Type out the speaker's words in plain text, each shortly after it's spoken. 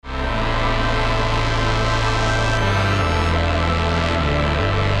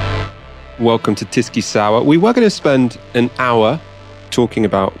Welcome to Tysky Sour. We were going to spend an hour talking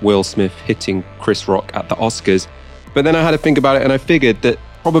about Will Smith hitting Chris Rock at the Oscars, but then I had to think about it and I figured that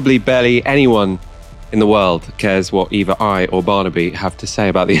probably barely anyone in the world cares what either I or Barnaby have to say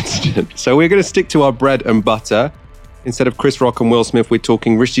about the incident. So we're going to stick to our bread and butter. Instead of Chris Rock and Will Smith, we're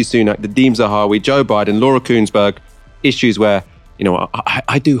talking Rishi Sunak, Nadeem Zahawi, Joe Biden, Laura Kuenssberg, issues where,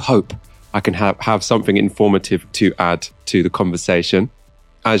 I do hope I can have something informative to add to the conversation.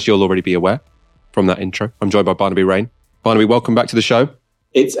 As you'll already be aware from that intro, I'm joined by Barnaby Raine. Barnaby, welcome back to the show.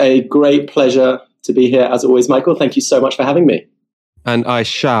 It's a great pleasure to be here, as always, Michael. Thank you so much for having me. And I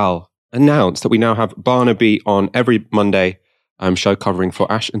shall announce that we now have Barnaby on every Monday show covering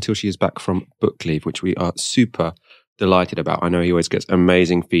for Ash until she is back from book leave, which we are super delighted about. I know he always gets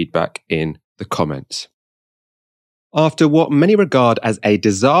amazing feedback in the comments. After what many regard as a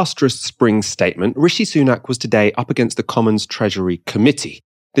disastrous spring statement, Rishi Sunak was today up against the Commons Treasury Committee.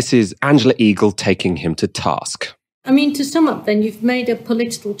 This is Angela Eagle taking him to task. I mean, to sum up then, you've made a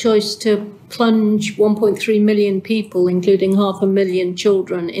political choice to plunge 1.3 million people, including 500,000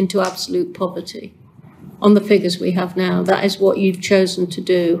 children, into absolute poverty. On the figures we have now, that is what you've chosen to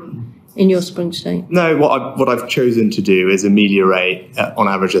do in your spring statement. No, what I've chosen to do is ameliorate, on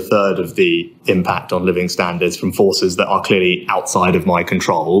average, a third of the impact on living standards from forces that are clearly outside of my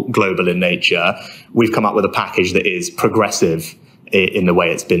control, global in nature. We've come up with a package that is progressive in the way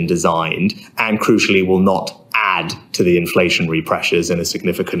it's been designed, and crucially will not add to the inflationary pressures in a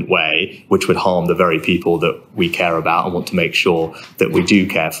significant way, which would harm the very people that we care about and want to make sure that we do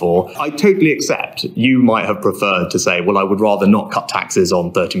care for. I totally accept you might have preferred to say, well, I would rather not cut taxes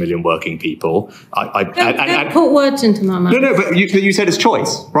on 30 million working people. Don't put words into my mouth. No, but you said it's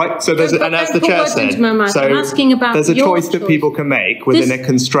choice, right? So there's, and as the chair said, so I'm asking about there's a choice that people can make within a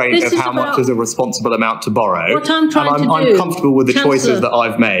constraint of how much is a responsible amount to borrow. What I'm trying to do, I'm comfortable with the choices that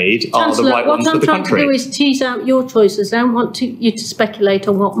I've made are the right ones for the country. What I'm trying to do is tease out your choices. I don't want you to speculate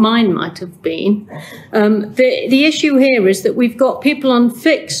on what mine might have been. The issue here is that we've got people on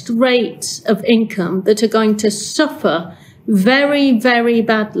fixed rates of income that are going to suffer very, very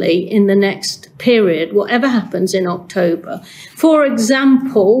badly in the next period, whatever happens in October. For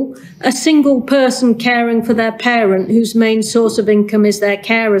example, a single person caring for their parent whose main source of income is their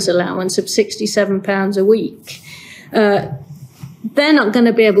carer's allowance of £67 a week. They're not going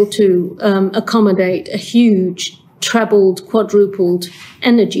to be able to accommodate a huge trebled, quadrupled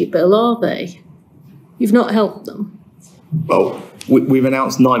energy bill, are they? You've not helped them. Well, we've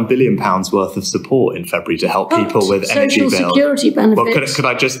announced £9 billion worth of support in February to help people with energy bills. Social security benefits. Well, could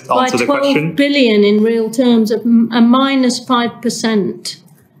I just answer the question? By 12 billion in real terms, a minus 5%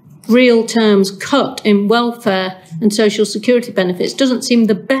 real terms cut in welfare and social security benefits doesn't seem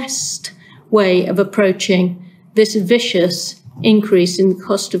the best way of approaching this vicious increase in the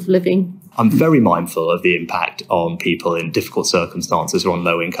cost of living. I'm very mindful of the impact on people in difficult circumstances or on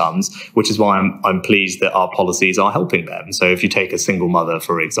low incomes, which is why I'm pleased that our policies are helping them. So if you take a single mother,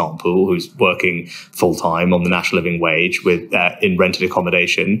 for example, who's working full time on the national living wage with in rented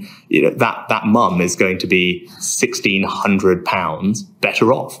accommodation, that mum is going to be £1,600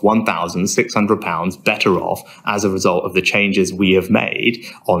 better off, £1,600 better off as a result of the changes we have made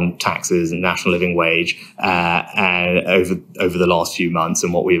on taxes and national living wage over the last few months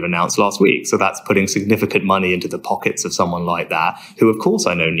and what we've announced last week. So that's putting significant money into the pockets of someone like that, who, of course,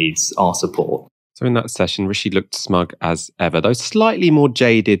 I know needs our support. So in that session, Rishi looked smug as ever, though slightly more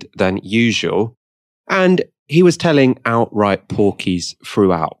jaded than usual. And he was telling outright porkies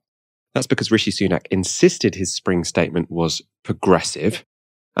throughout. That's because Rishi Sunak insisted his spring statement was progressive.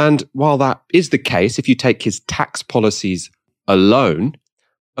 And while that is the case, if you take his tax policies alone,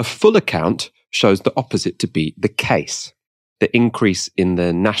 a full account shows the opposite to be the case. The increase in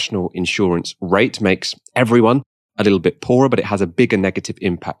the national insurance rate makes everyone a little bit poorer, but it has a bigger negative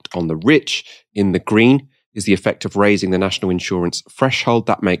impact on the rich. In the green is the effect of raising the national insurance threshold.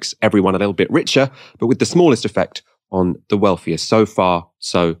 That makes everyone a little bit richer, but with the smallest effect on the wealthiest. So far,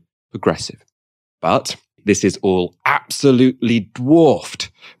 so progressive. But this is all absolutely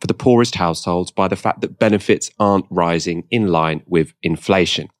dwarfed for the poorest households by the fact that benefits aren't rising in line with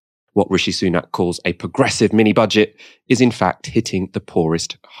inflation. What Rishi Sunak calls a progressive mini-budget is in fact hitting the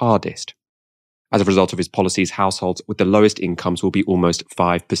poorest hardest. As a result of his policies, households with the lowest incomes will be almost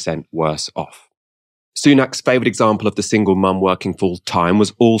 5% worse off. Sunak's favoured example of the single mum working full-time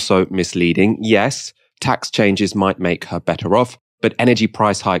was also misleading. Yes, tax changes might make her better off, but energy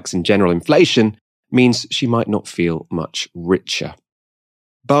price hikes and general inflation means she might not feel much richer.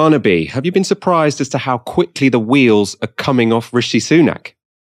 Barnaby, have you been surprised as to how quickly the wheels are coming off Rishi Sunak?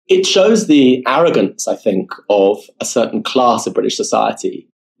 It shows the arrogance, I think, of a certain class of British society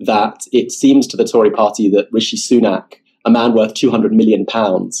that it seems to the Tory party that Rishi Sunak, a man worth £200 million,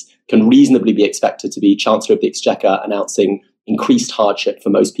 can reasonably be expected to be Chancellor of the Exchequer, announcing increased hardship for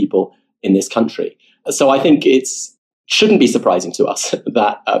most people in this country. So I think it shouldn't be surprising to us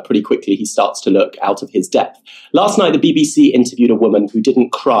that pretty quickly he starts to look out of his depth. Last night, the BBC interviewed a woman who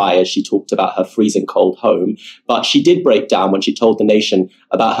didn't cry as she talked about her freezing cold home, but she did break down when she told the nation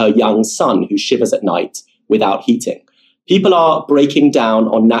about her young son who shivers at night without heating. People are breaking down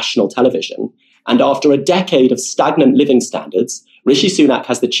on national television, and after a decade of stagnant living standards, Rishi Sunak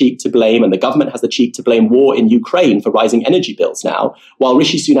has the cheek to blame, and the government has the cheek to blame war in Ukraine for rising energy bills now, while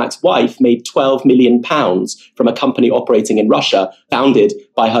Rishi Sunak's wife made £12 million from a company operating in Russia, founded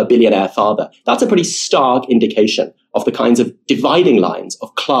by her billionaire father. That's a pretty stark indication of the kinds of dividing lines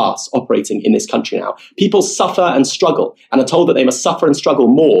of class operating in this country now. People suffer and struggle and are told that they must suffer and struggle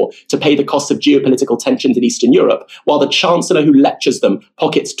more to pay the cost of geopolitical tensions in Eastern Europe, while the Chancellor who lectures them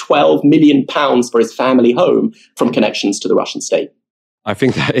pockets £12 million for his family home from connections to the Russian state. I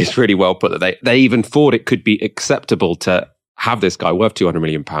think that is really well put, that they even thought it could be acceptable to have this guy worth £200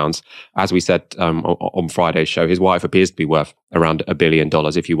 million. As we said on Friday's show, his wife appears to be worth around $1 billion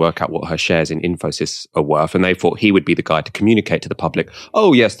if you work out what her shares in Infosys are worth. And they thought he would be the guy to communicate to the public,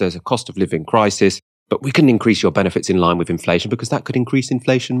 oh, yes, there's a cost of living crisis, but we can increase your benefits in line with inflation because that could increase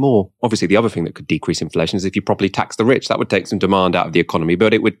inflation more. Obviously, the other thing that could decrease inflation is if you properly tax the rich. That would take some demand out of the economy,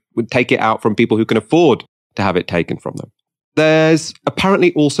 but it would take it out from people who can afford to have it taken from them. There's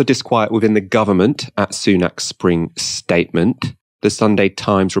apparently also disquiet within the government at Sunak's spring statement. The Sunday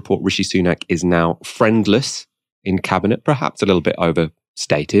Times report Rishi Sunak is now friendless in cabinet, perhaps a little bit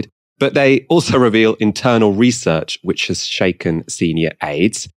overstated. But they also reveal internal research which has shaken senior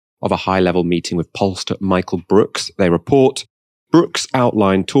aides. Of a high-level meeting with pollster Michael Brooks, they report Brooks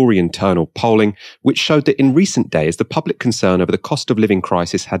outlined Tory internal polling, which showed that in recent days, the public concern over the cost of living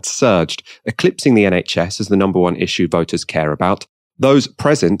crisis had surged, eclipsing the NHS as the number one issue voters care about. Those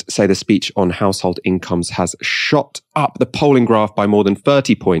present say the speech on household incomes has shot up the polling graph by more than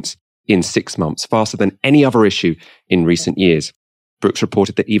 30 points in 6 months, faster than any other issue in recent years. Brooks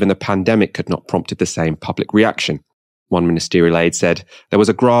reported that even the pandemic had not prompted the same public reaction. One ministerial aide said there was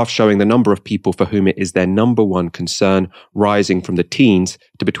a graph showing the number of people for whom it is their number one concern rising from the teens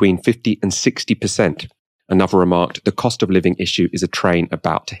to between 50 and 60%. Another remarked, the cost of living issue is a train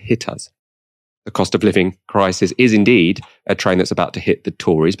about to hit us. The cost of living crisis is indeed a train that's about to hit the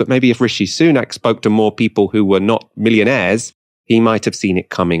Tories, but maybe if Rishi Sunak spoke to more people who were not millionaires, he might have seen it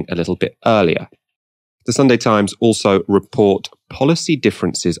coming a little bit earlier. The Sunday Times also report policy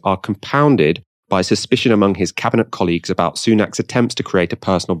differences are compounded by suspicion among his cabinet colleagues about Sunak's attempts to create a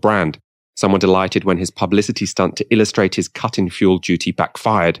personal brand. Some were delighted when his publicity stunt to illustrate his cut in fuel duty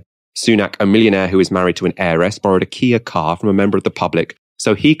backfired. Sunak, a millionaire who is married to an heiress, borrowed a Kia car from a member of the public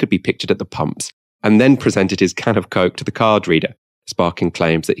so he could be pictured at the pumps, and then presented his can of Coke to the card reader, sparking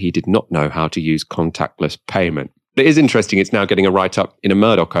claims that he did not know how to use contactless payment. It is interesting, it's now getting a write-up in a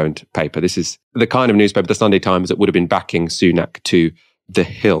Murdoch-owned paper. This is the kind of newspaper, the Sunday Times, that would have been backing Sunak to the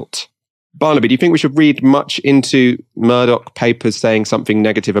hilt. Barnaby, do you think we should read much into Murdoch papers saying something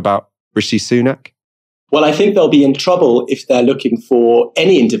negative about Rishi Sunak? Well, I think they'll be in trouble if they're looking for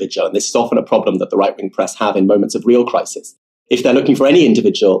any individual, and this is often a problem that the right-wing press have in moments of real crisis. If they're looking for any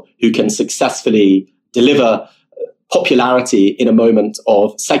individual who can successfully deliver popularity in a moment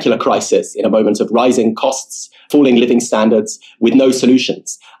of secular crisis, in a moment of rising costs, falling living standards, with no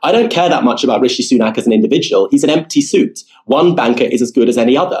solutions. I don't care that much about Rishi Sunak as an individual. He's an empty suit. One banker is as good as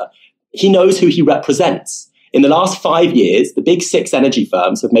any other. He knows who he represents. In the last 5 years, the big 6 energy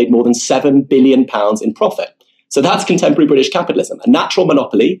firms have made more than £7 billion in profit. So that's contemporary British capitalism. A natural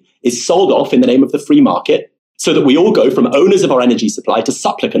monopoly is sold off in the name of the free market so that we all go from owners of our energy supply to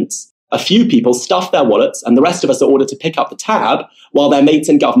supplicants. A few people stuff their wallets and the rest of us are ordered to pick up the tab while their mates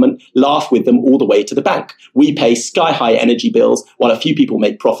in government laugh with them all the way to the bank. We pay sky-high energy bills while a few people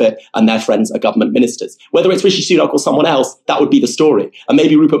make profit and their friends are government ministers. Whether it's Rishi Sunak or someone else, that would be the story. And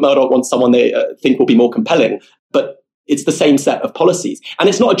maybe Rupert Murdoch wants someone they think will be more compelling, but it's the same set of policies. And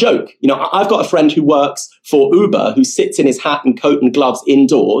it's not a joke. You know, I've got a friend who works for Uber who sits in his hat and coat and gloves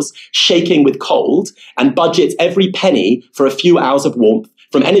indoors, shaking with cold, and budgets every penny for a few hours of warmth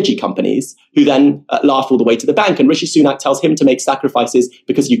from energy companies who then laugh all the way to the bank. And Rishi Sunak tells him to make sacrifices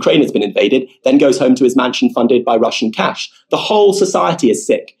because Ukraine has been invaded, then goes home to his mansion funded by Russian cash. The whole society is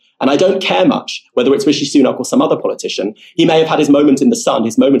sick. And I don't care much whether it's Rishi Sunak or some other politician. He may have had his moment in the sun,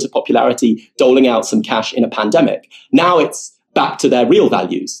 his moment of popularity, doling out some cash in a pandemic. Now it's back to their real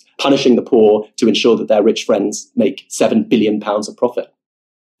values, punishing the poor to ensure that their rich friends make £7 billion of profit.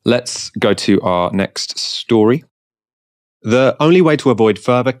 Let's go to our next story. The only way to avoid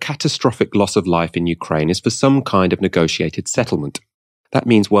further catastrophic loss of life in Ukraine is for some kind of negotiated settlement. That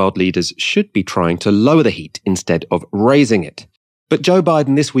means world leaders should be trying to lower the heat instead of raising it. But Joe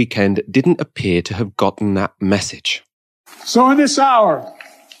Biden this weekend didn't appear to have gotten that message. So in this hour,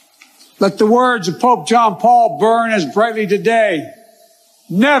 let the words of Pope John Paul burn as brightly today.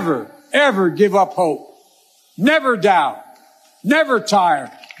 Never, ever give up hope. Never doubt. Never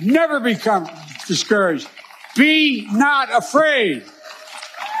tire. Never become discouraged. Be not afraid.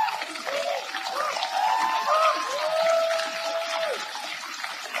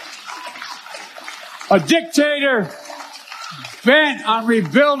 A dictator bent on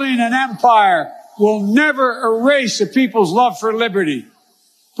rebuilding an empire will never erase a people's love for liberty.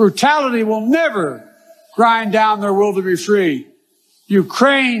 Brutality will never grind down their will to be free.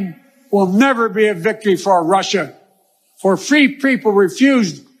 Ukraine will never be a victory for Russia, for free people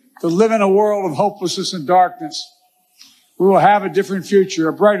refuse to live in a world of hopelessness and darkness. We will have a different future,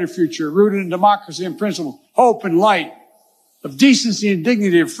 a brighter future, rooted in democracy and principle, hope and light, of decency and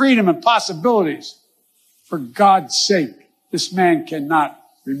dignity, of freedom and possibilities. For God's sake, this man cannot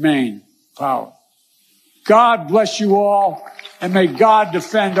remain in power. God bless you all, and may God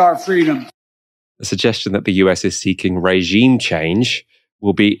defend our freedom. The suggestion that the US is seeking regime change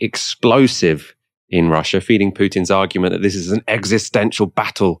will be explosive in Russia, feeding Putin's argument that this is an existential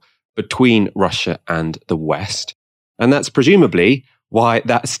battle between Russia and the West. And that's presumably why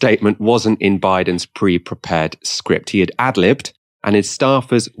that statement wasn't in Biden's pre-prepared script. He had ad-libbed, and his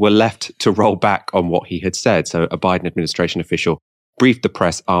staffers were left to roll back on what he had said. So a Biden administration official briefed the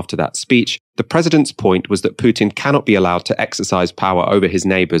press after that speech. The president's point was that Putin cannot be allowed to exercise power over his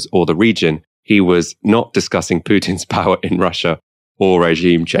neighbors or the region. He was not discussing Putin's power in Russia or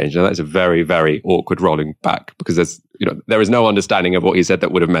regime change. Now, that's a very, very awkward rolling back because there is no understanding of what he said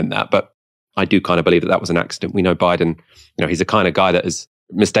that would have meant that. But I do kind of believe that that was an accident. We know Biden, he's the kind of guy that has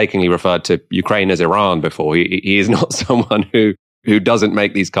mistakenly referred to Ukraine as Iran before. He is not someone who doesn't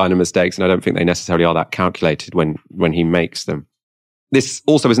make these kind of mistakes. And I don't think they necessarily are that calculated when he makes them. This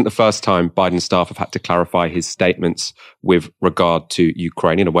also isn't the first time Biden's staff have had to clarify his statements with regard to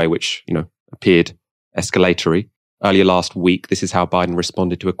Ukraine in a way which, appeared escalatory. Earlier last week, this is how Biden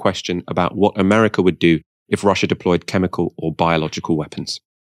responded to a question about what America would do if Russia deployed chemical or biological weapons.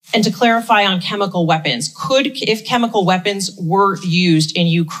 And to clarify on chemical weapons, if chemical weapons were used in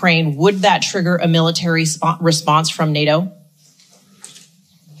Ukraine, would that trigger a military response from NATO?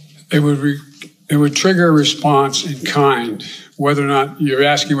 It would trigger a response in kind. Whether or not you're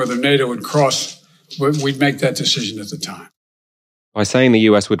asking whether NATO would cross, we'd make that decision at the time. By saying the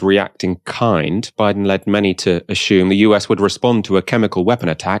US would react in kind, Biden led many to assume the US would respond to a chemical weapon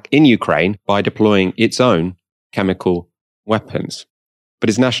attack in Ukraine by deploying its own chemical weapons. But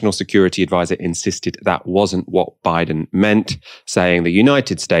his national security advisor insisted that wasn't what Biden meant, saying the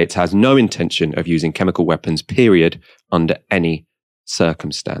United States has no intention of using chemical weapons, period, under any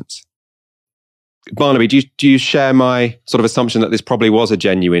circumstance. Barnaby, do you share my sort of assumption that this probably was a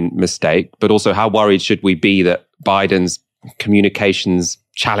genuine mistake, but also how worried should we be that Biden's communications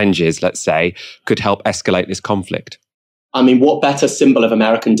challenges, let's say, could help escalate this conflict? I mean, what better symbol of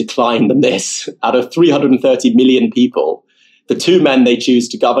American decline than this? Out of 330 million people, the two men they choose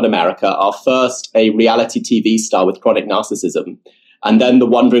to govern America are first a reality TV star with chronic narcissism, and then the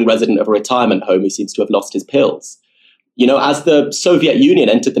wandering resident of a retirement home who seems to have lost his pills. As the Soviet Union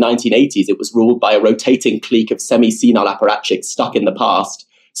entered the 1980s, it was ruled by a rotating clique of semi-senile apparatchiks stuck in the past,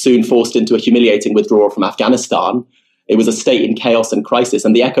 soon forced into a humiliating withdrawal from Afghanistan. It was a state in chaos and crisis,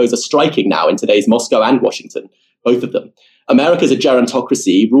 and the echoes are striking now in today's Moscow and Washington, both of them. America's a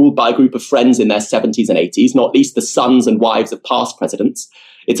gerontocracy ruled by a group of friends in their 70s and 80s, not least the sons and wives of past presidents.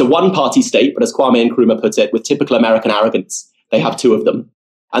 It's a one-party state, but as Kwame Nkrumah put it, with typical American arrogance, they have two of them.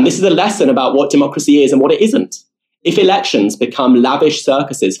 And this is a lesson about what democracy is and what it isn't. If elections become lavish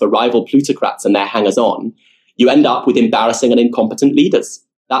circuses for rival plutocrats and their hangers-on, you end up with embarrassing and incompetent leaders.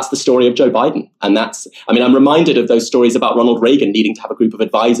 That's the story of Joe Biden. And I'm reminded of those stories about Ronald Reagan needing to have a group of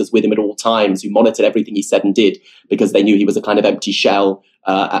advisors with him at all times who monitored everything he said and did because they knew he was a kind of empty shell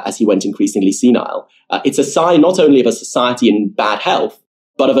as he went increasingly senile. It's a sign not only of a society in bad health,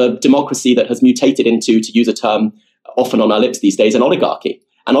 but of a democracy that has mutated into, to use a term often on our lips these days, an oligarchy.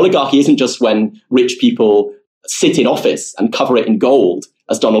 An oligarchy isn't just when rich people sit in office and cover it in gold,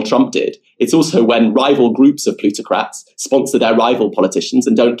 as Donald Trump did. It's also when rival groups of plutocrats sponsor their rival politicians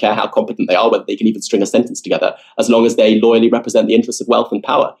and don't care how competent they are, whether they can even string a sentence together, as long as they loyally represent the interests of wealth and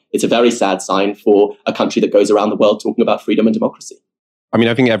power. It's a very sad sign for a country that goes around the world talking about freedom and democracy.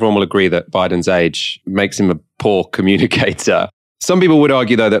 I think everyone will agree that Biden's age makes him a poor communicator. Some people would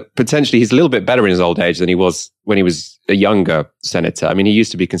argue, though, that potentially he's a little bit better in his old age than he was when he was a younger senator. I mean, he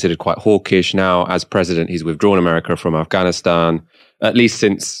used to be considered quite hawkish. Now, as president, he's withdrawn America from Afghanistan, at least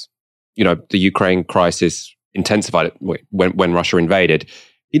since, the Ukraine crisis intensified when Russia invaded.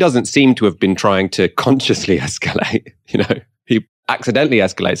 He doesn't seem to have been trying to consciously escalate. He accidentally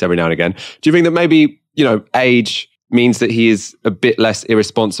escalates every now and again. Do you think that maybe, age means that he is a bit less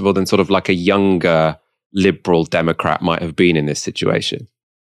irresponsible than sort of like a younger liberal Democrat might have been in this situation?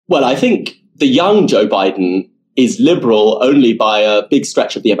 Well, I think the young Joe Biden is liberal only by a big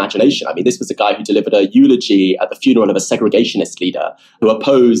stretch of the imagination. I mean, this was a guy who delivered a eulogy at the funeral of a segregationist leader who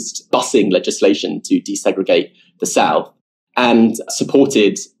opposed busing legislation to desegregate the South and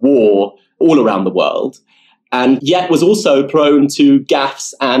supported war all around the world, and yet was also prone to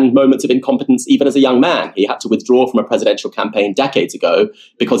gaffes and moments of incompetence even as a young man. He had to withdraw from a presidential campaign decades ago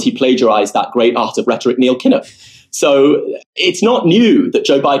because he plagiarized that great art of rhetoric, Neil Kinnock. So it's not new that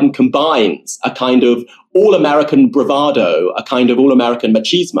Joe Biden combines a kind of all-American bravado, a kind of all-American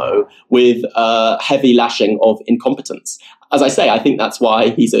machismo with a heavy lashing of incompetence. As I say, I think that's why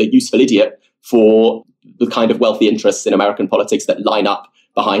he's a useful idiot for the kind of wealthy interests in American politics that line up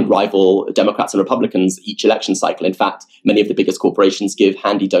behind rival Democrats and Republicans each election cycle. In fact, many of the biggest corporations give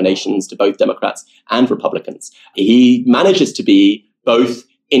handy donations to both Democrats and Republicans. He manages to be both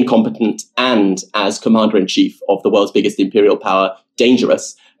incompetent and, as commander-in-chief of the world's biggest imperial power,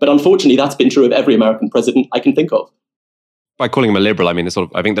 dangerous. But unfortunately, that's been true of every American president I can think of. By calling him a liberal, I mean,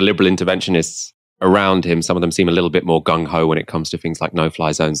 I think the liberal interventionists around him, some of them seem a little bit more gung-ho when it comes to things like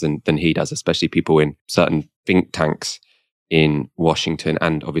no-fly zones than he does, especially people in certain think tanks in Washington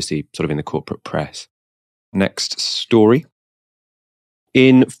and obviously sort of in the corporate press. Next story.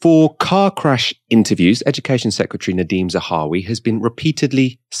 In 4 car crash interviews, Education Secretary Nadhim Zahawi has been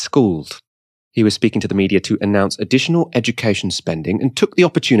repeatedly schooled. He was speaking to the media to announce additional education spending and took the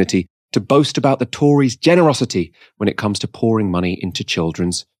opportunity to boast about the Tories' generosity when it comes to pouring money into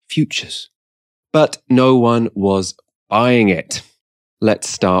children's futures. But no one was buying it. Let's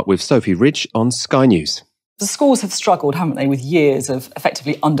start with Sophie Ridge on Sky News. The schools have struggled, haven't they, with years of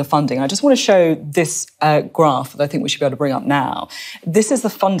effectively underfunding. I just want to show this graph that I think we should be able to bring up now. This is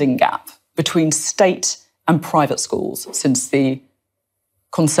the funding gap between state and private schools since the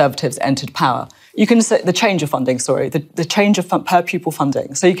Conservatives entered power. You can see the change of funding, the change of per pupil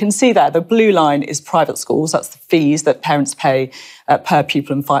funding. So you can see there, the blue line is private schools. That's the fees that parents pay per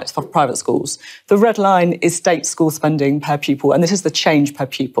pupil in private schools. The red line is state school spending per pupil, and this is the change per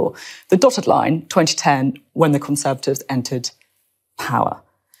pupil. The dotted line, 2010, when the Conservatives entered power.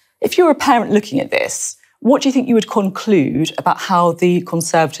 If you're a parent looking at this, what do you think you would conclude about how the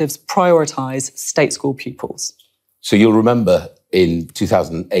Conservatives prioritise state school pupils? So you'll remember in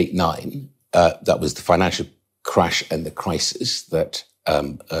 2008-9, that was the financial crash and the crisis that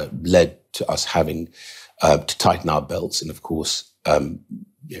led to us having to tighten our belts and, of course,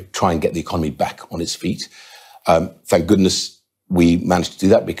 try and get the economy back on its feet. Thank goodness we managed to do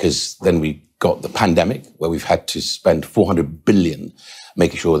that, because then we got the pandemic, where we've had to spend $400 billion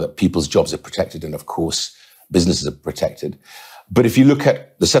making sure that people's jobs are protected and, of course, businesses are protected. But if you look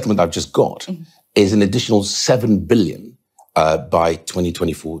at the settlement I've just got, is an additional $7 billion by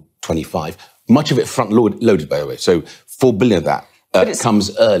 2024-25. Much of it front-loaded, by the way. So $4 billion of that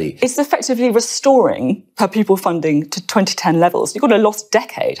comes early. It's effectively restoring per pupil funding to 2010 levels. You've got a lost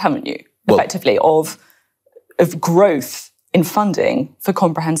decade, haven't you, effectively, of growth in funding for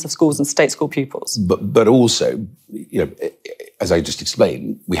comprehensive schools and state school pupils. But also, as I just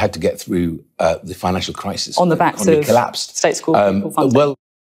explained, we had to get through the financial crisis. On the backs of collapsed. State school pupil funding.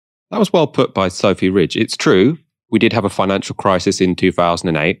 That was well put by Sophie Ridge. It's true, we did have a financial crisis in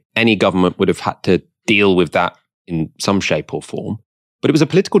 2008. Any government would have had to deal with that in some shape or form. But it was a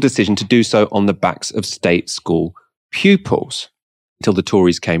political decision to do so on the backs of state school pupils. Until the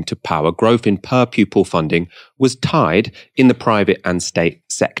Tories came to power, growth in per pupil funding was tied in the private and state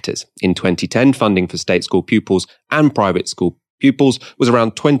sectors. In 2010, funding for state school pupils and private school pupils was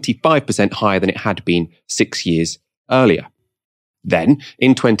around 25% higher than it had been 6 years earlier. Then,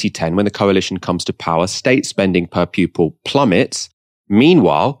 in 2010, when the coalition comes to power, state spending per pupil plummets.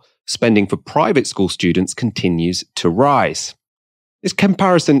 Meanwhile, spending for private school students continues to rise. This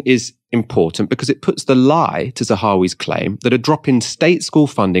comparison is important because it puts the lie to Zahawi's claim that a drop in state school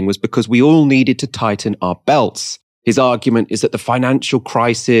funding was because we all needed to tighten our belts. His argument is that the financial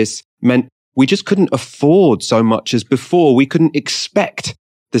crisis meant we just couldn't afford so much as before. We couldn't expect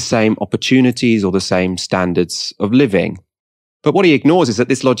the same opportunities or the same standards of living. But what he ignores is that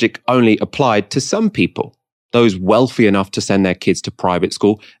this logic only applied to some people. Those wealthy enough to send their kids to private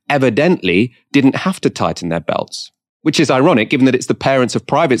school evidently didn't have to tighten their belts. which is ironic given that it's the parents of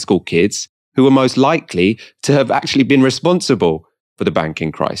private school kids who are most likely to have actually been responsible for the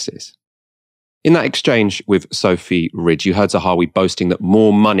banking crisis. In that exchange with Sophie Ridge, you heard Zahawi boasting that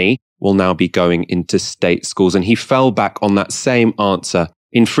more money will now be going into state schools, and he fell back on that same answer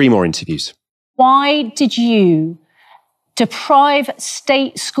in 3 more interviews. Why did you deprive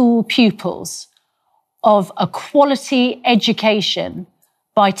state school pupils of a quality education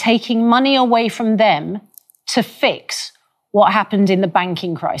by taking money away from them to fix what happened in the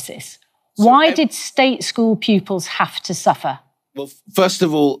banking crisis? Why did state school pupils have to suffer? Well, first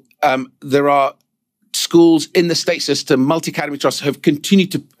of all, there are schools in the state system, multi-academy trusts, have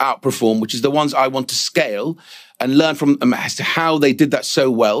continued to outperform, which is the ones I want to scale and learn from them as to how they did that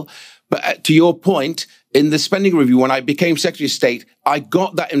so well. But to your point, in the spending review, when I became Secretary of State, I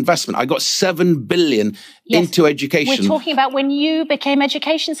got that investment. I got $7 billion into education. We're talking about when you became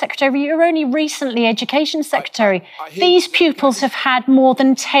Education Secretary. You were only recently Education Secretary. These pupils have had more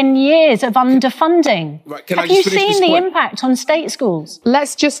than 10 years of underfunding. Have you seen the impact on state schools?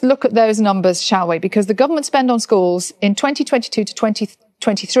 Let's just look at those numbers, shall we? Because the government spend on schools in 2022 to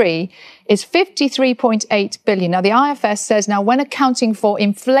 2023 is 53.8 billion. Now, the IFS says now when accounting for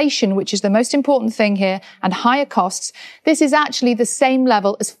inflation, which is the most important thing here, and higher costs, this is actually the same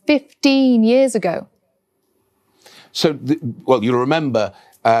level as 15 years ago. So, you'll remember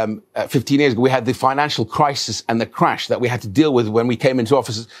 15 years ago, we had the financial crisis and the crash that we had to deal with when we came into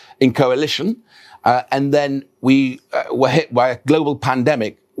office in coalition. And then we were hit by a global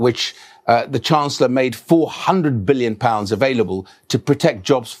pandemic, which the Chancellor made £400 billion available to protect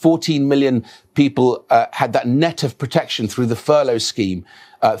jobs. 14 million people had that net of protection through the furlough scheme,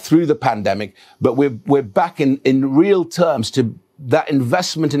 through the pandemic. But we're back in real terms to that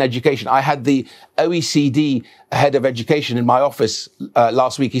investment in education. I had the OECD head of education in my office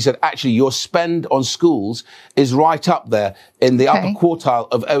last week. He said, actually, your spend on schools is right up there in the upper quartile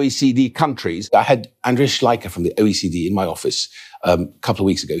of OECD countries. I had Andreas Schleicher from the OECD in my office a couple of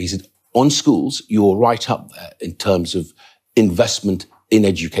weeks ago. He said, on schools, you're right up there in terms of investment in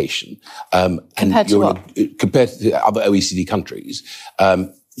education. Compared to what? Compared to other OECD countries.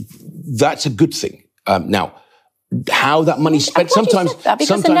 That's a good thing. Now, how that money's spent sometimes...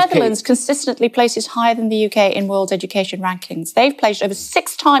 Because the Netherlands consistently places higher than the UK in world education rankings. They've placed over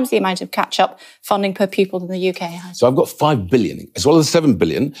 6 times the amount of catch-up funding per pupil than the UK has. So I've got $5 billion, as well as $7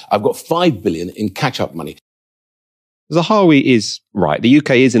 billion, I've got $5 billion in catch-up money. Zahawi is right. The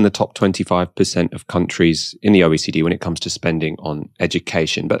UK is in the top 25% of countries in the OECD when it comes to spending on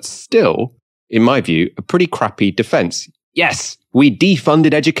education. But still, in my view, a pretty crappy defence. Yes, we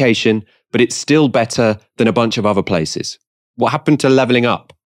defunded education, but it's still better than a bunch of other places. What happened to levelling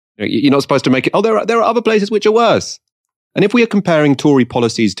up? You're not supposed to make it, there are other places which are worse. And if we are comparing Tory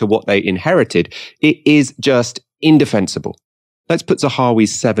policies to what they inherited, it is just indefensible. Let's put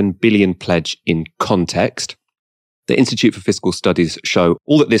Zahawi's $7 billion pledge in context. The Institute for Fiscal Studies show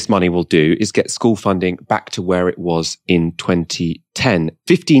all that this money will do is get school funding back to where it was in 2010.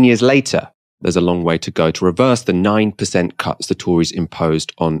 15 years later, there's a long way to go to reverse the 9% cuts the Tories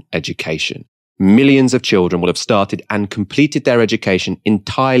imposed on education. Millions of children will have started and completed their education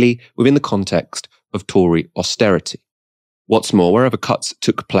entirely within the context of Tory austerity. What's more, wherever cuts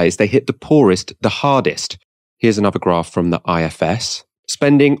took place, they hit the poorest the hardest. Here's another graph from the IFS.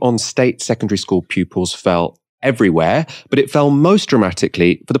 Spending on state secondary school pupils fell everywhere, but it fell most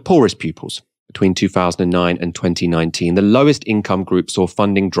dramatically for the poorest pupils. Between 2009 and 2019, the lowest income group saw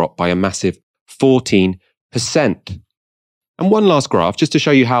funding drop by a massive 14%. And one last graph, just to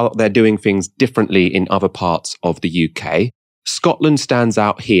show you how they're doing things differently in other parts of the UK. Scotland stands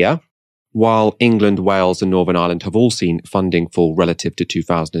out here, while England, Wales and Northern Ireland have all seen funding fall relative to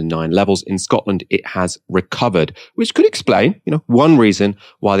 2009 levels. In Scotland, it has recovered, which could explain, one reason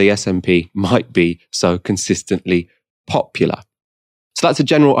why the SNP might be so consistently popular. So that's a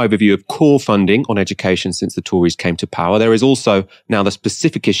general overview of core funding on education since the Tories came to power. There is also now the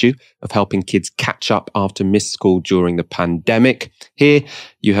specific issue of helping kids catch up after missed school during the pandemic. Here,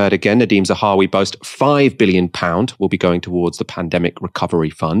 you heard again, Nadhim Zahawi boast £5 billion will be going towards the Pandemic Recovery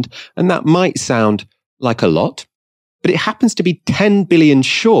Fund. And that might sound like a lot, but it happens to be 10 billion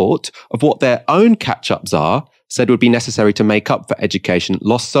short of what their own catch-ups are said would be necessary to make up for education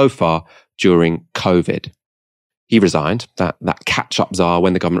lost so far during COVID. He resigned, that catch-up czar,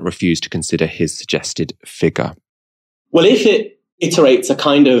 when the government refused to consider his suggested figure. Well, if it iterates a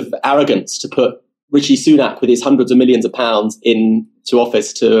kind of arrogance to put Rishi Sunak with his hundreds of millions of pounds into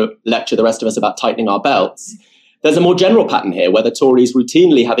office to lecture the rest of us about tightening our belts, there's a more general pattern here where the Tories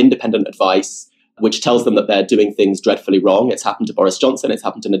routinely have independent advice which tells them that they're doing things dreadfully wrong. It's happened to Boris Johnson, it's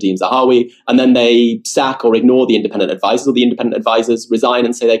happened to Nadeem Zahawi, and then they sack or ignore the independent advisors, or the independent advisors resign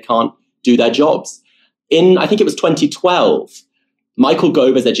and say they can't do their jobs. In, I think it was 2012, Michael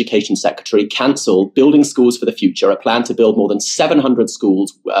Gove, as Education Secretary, cancelled Building Schools for the Future, a plan to build more than 700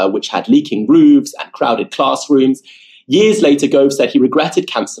 schools which had leaking roofs and crowded classrooms. Years later, Gove said he regretted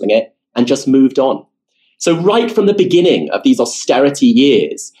cancelling it and just moved on. So right from the beginning of these austerity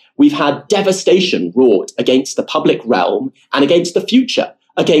years, we've had devastation wrought against the public realm and against the future,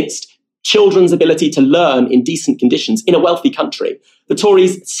 against children's ability to learn in decent conditions in a wealthy country. The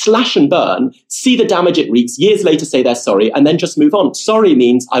Tories slash and burn, see the damage it wreaks, years later say they're sorry, and then just move on. Sorry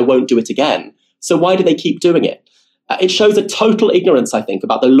means I won't do it again. So why do they keep doing it? It shows a total ignorance, I think,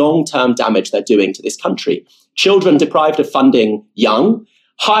 about the long-term damage they're doing to this country. Children deprived of funding young,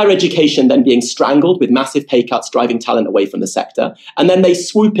 higher education then being strangled with massive pay cuts driving talent away from the sector, and then they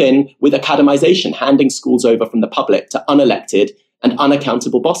swoop in with academization, handing schools over from the public to unelected and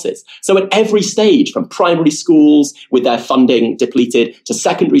unaccountable bosses. So at every stage, from primary schools with their funding depleted, to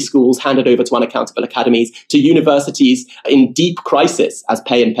secondary schools handed over to unaccountable academies, to universities in deep crisis as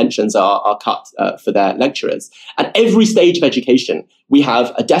pay and pensions are cut for their lecturers. At every stage of education, we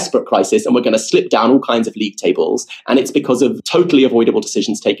have a desperate crisis and we're going to slip down all kinds of league tables. And it's because of totally avoidable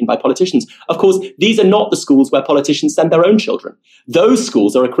decisions taken by politicians. Of course, these are not the schools where politicians send their own children. Those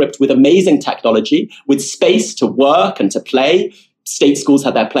schools are equipped with amazing technology, with space to work and to play. State schools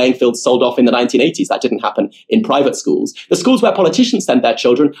had their playing fields sold off in the 1980s. That didn't happen in private schools. The schools where politicians send their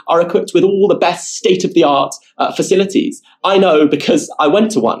children are equipped with all the best state-of-the-art facilities. I know because I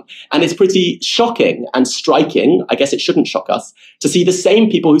went to one. And it's pretty shocking and striking, I guess it shouldn't shock us, to see the same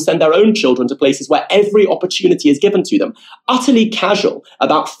people who send their own children to places where every opportunity is given to them, utterly casual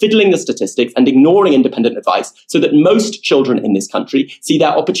about fiddling the statistics and ignoring independent advice so that most children in this country see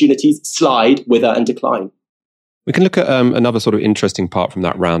their opportunities slide, wither and decline. We can look at another sort of interesting part from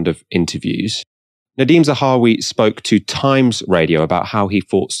that round of interviews. Nadeem Zahawi spoke to Times Radio about how he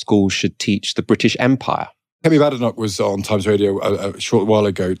thought schools should teach the British Empire. Kemi Badenoch was on Times Radio a short while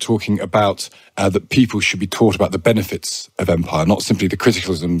ago talking about that people should be taught about the benefits of empire, not simply the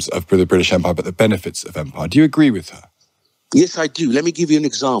criticisms of the British Empire, but the benefits of empire. Do you agree with her? Yes, I do. Let me give you an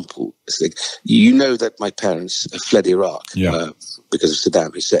example. You know that my parents fled Iraq because of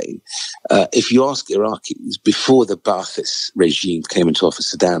Saddam Hussein. If you ask Iraqis, before the Ba'athist regime came into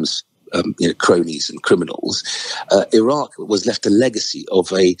office, Saddam's cronies and criminals, Iraq was left a legacy of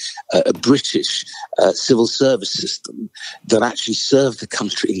a British civil service system that actually served the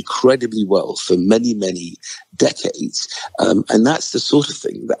country incredibly well for many, many decades. And that's the sort of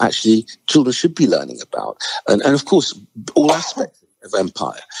thing that actually children should be learning about. And of course, all aspects of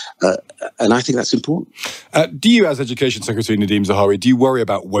empire. And I think that's important. Do you, as Education Secretary Nadeem Zahawi, do you worry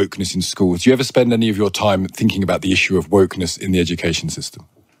about wokeness in schools? Do you ever spend any of your time thinking about the issue of wokeness in the education system?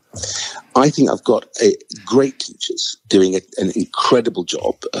 I think I've got great teachers doing an incredible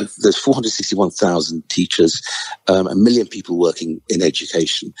job. There's 461,000 teachers, 1 million people working in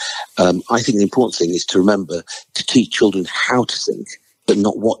education. I think the important thing is to remember to teach children how to think, but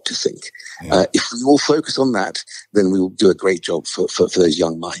not what to think. Yeah. If we all focus on that, then we will do a great job for those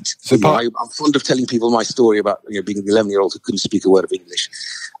young minds. So I'm fond of telling people my story about being an 11-year-old who couldn't speak a word of English,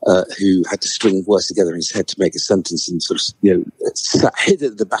 who had to string words together in his head to make a sentence and sort of sat hid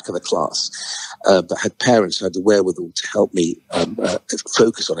at the back of the class, but had parents who had the wherewithal to help me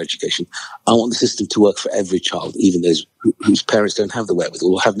focus on education. I want the system to work for every child, even those whose parents don't have the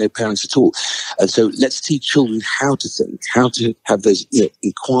wherewithal or have no parents at all. And so let's teach children how to think, how to have those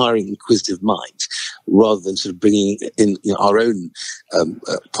inquiring, inquisitive minds, rather than sort of bringing in our own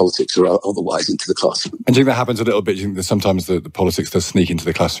politics or otherwise into the classroom. And do you think that happens a little bit? Do you think that sometimes the politics does sneak into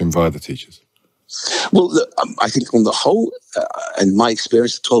the classroom via the teachers? Well, look, I think on the whole, and my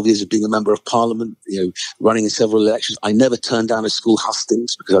experience of 12 years of being a member of parliament, running in several elections, I never turned down a school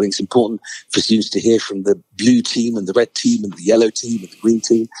hustings because I think it's important for students to hear from the blue team and the red team and the yellow team and the green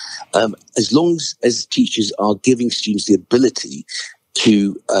team. As long as teachers are giving students the ability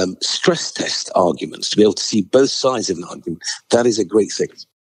to stress test arguments, to be able to see both sides of an argument, that is a great thing.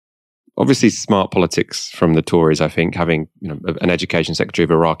 Obviously, smart politics from the Tories, I think, having an education secretary of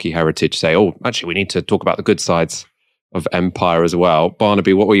Iraqi heritage say, actually, we need to talk about the good sides of empire as well.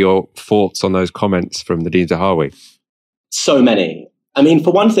 Barnaby, what were your thoughts on those comments from Nadeem Zahawi? So many. I mean,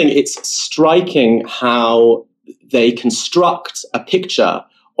 for one thing, it's striking how they construct a picture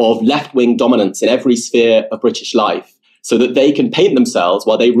of left-wing dominance in every sphere of British life so that they can paint themselves,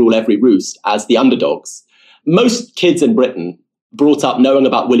 while they rule every roost, as the underdogs. Most kids in Britain brought up knowing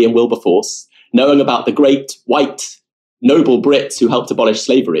about William Wilberforce, knowing about the great white noble Brits who helped abolish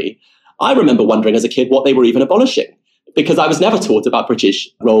slavery, I remember wondering as a kid what they were even abolishing, because I was never taught about British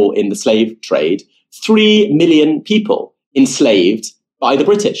role in the slave trade. 3 million people enslaved by the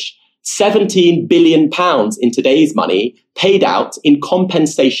British. 17 billion pounds in today's money paid out in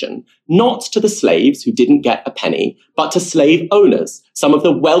compensation, not to the slaves who didn't get a penny, but to slave owners. Some of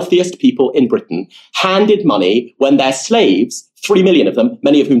the wealthiest people in Britain handed money when their slaves, 3 million of them,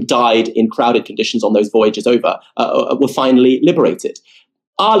 many of whom died in crowded conditions on those voyages over, were finally liberated.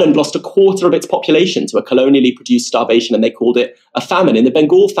 Ireland lost a quarter of its population to a colonially produced starvation, and they called it a famine. In the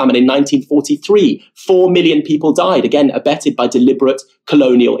Bengal famine in 1943, 4 million people died, again, abetted by deliberate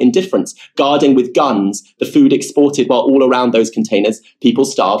colonial indifference, guarding with guns the food exported, while all around those containers, people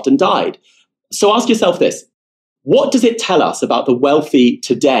starved and died. So ask yourself this. What does it tell us about the wealthy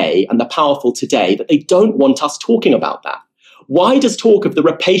today and the powerful today that they don't want us talking about that? Why does talk of the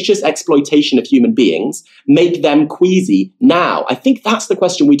rapacious exploitation of human beings make them queasy now? I think that's the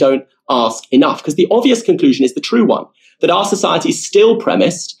question we don't ask enough, because the obvious conclusion is the true one, that our society is still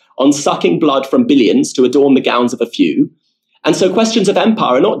premised on sucking blood from billions to adorn the gowns of a few. And so questions of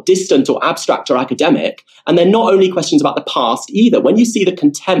empire are not distant or abstract or academic, and they're not only questions about the past either. When you see the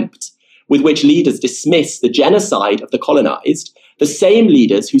contempt with which leaders dismiss the genocide of the colonized, the same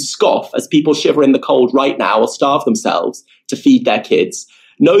leaders who scoff as people shiver in the cold right now or starve themselves to feed their kids,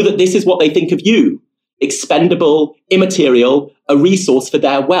 know that this is what they think of you: expendable, immaterial, a resource for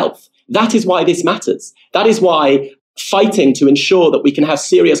their wealth. That is why this matters. That is why fighting to ensure that we can have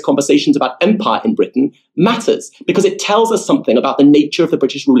serious conversations about empire in Britain matters, because it tells us something about the nature of the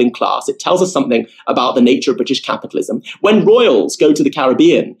British ruling class. It tells us something about the nature of British capitalism. When royals go to the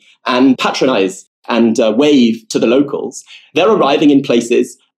Caribbean and patronize and wave to the locals, they're arriving in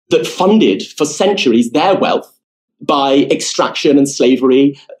places that funded for centuries their wealth by extraction and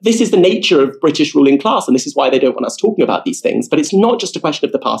slavery. This is the nature of British ruling class, and this is why they don't want us talking about these things. But it's not just a question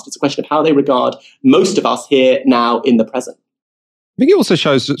of the past, it's a question of how they regard most of us here now in the present. I think it also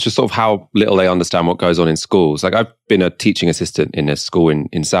shows just sort of how little they understand what goes on in schools. Like, I've been a teaching assistant in a school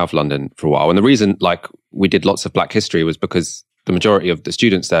in South London for a while, and the reason we did lots of Black history was because the majority of the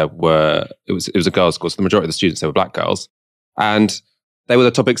students there it was a girls' school, so the majority of the students there were Black girls, and they were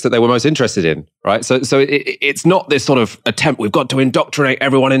the topics that they were most interested in, right? So it's not this sort of attempt, we've got to indoctrinate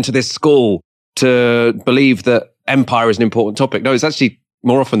everyone into this school to believe that empire is an important topic. No, it's actually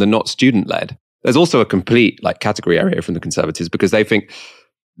more often than not student-led. There's also a complete category area from the Conservatives, because they think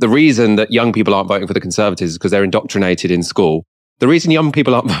the reason that young people aren't voting for the Conservatives is because they're indoctrinated in school. The reason young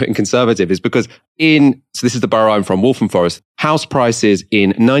people aren't voting Conservative is because so this is the borough I'm from, Waltham Forest, house prices in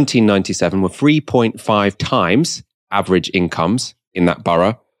 1997 were 3.5 times average incomes in that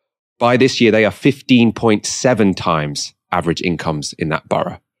borough. By this year, they are 15.7 times average incomes in that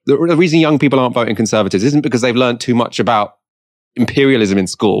borough. The reason young people aren't voting Conservatives isn't because they've learned too much about imperialism in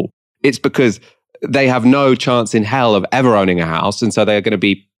school. It's because they have no chance in hell of ever owning a house, and so they are going to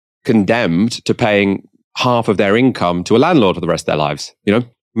be condemned to paying half of their income to a landlord for the rest of their lives.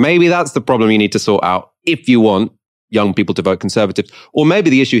 Maybe that's the problem you need to sort out if you want young people to vote Conservative. Or maybe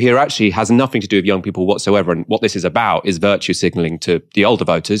the issue here actually has nothing to do with young people whatsoever, and what this is about is virtue signalling to the older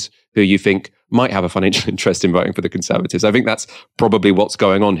voters who you think might have a financial interest in voting for the Conservatives. I think that's probably what's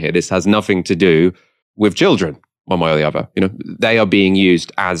going on here. This has nothing to do with children, one way or the other. They are being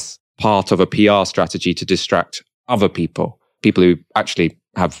used as part of a PR strategy to distract other people who actually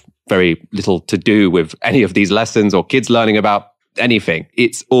have very little to do with any of these lessons or kids learning about anything.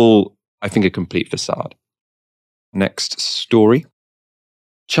 It's all, I think, a complete facade. Next story.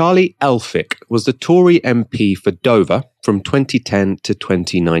 Charlie Elphicke was the Tory MP for Dover from 2010 to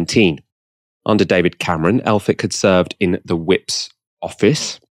 2019. Under David Cameron, Elphicke had served in the Whip's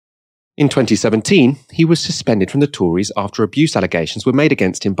office. In 2017, he was suspended from the Tories after abuse allegations were made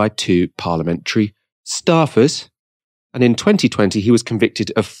against him by 2 parliamentary staffers. And in 2020, he was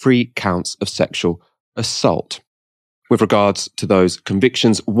convicted of 3 counts of sexual assault. With regards to those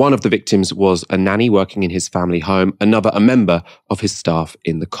convictions, one of the victims was a nanny working in his family home, another a member of his staff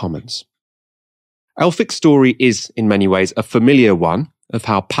in the Commons. Elphicke's story is, in many ways, a familiar one of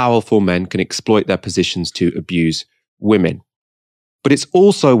how powerful men can exploit their positions to abuse women. But it's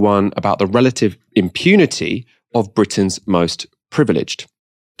also one about the relative impunity of Britain's most privileged.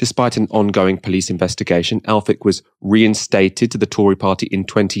 Despite an ongoing police investigation, Elphicke was reinstated to the Tory party in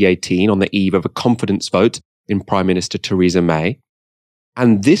 2018 on the eve of a confidence vote in Prime Minister Theresa May.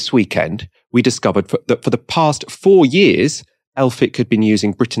 And this weekend, we discovered that for the past 4 years, Elphicke had been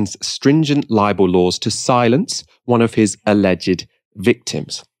using Britain's stringent libel laws to silence one of his alleged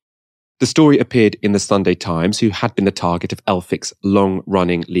victims. The story appeared in the Sunday Times, who had been the target of Elphicke's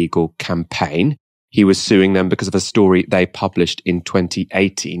long-running legal campaign. He was suing them because of a story they published in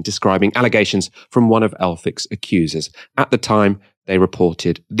 2018 describing allegations from one of Elphic's accusers. At the time, they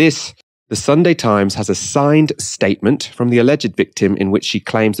reported this. The Sunday Times has a signed statement from the alleged victim in which she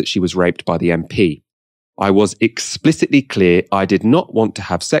claims that she was raped by the MP. I was explicitly clear I did not want to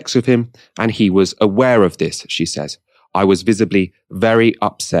have sex with him, and he was aware of this, she says. I was visibly very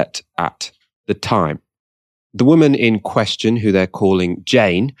upset at the time. The woman in question, who they're calling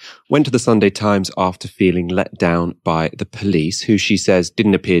Jane, went to the Sunday Times after feeling let down by the police, who she says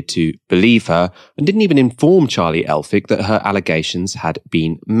didn't appear to believe her and didn't even inform Charlie Elphick that her allegations had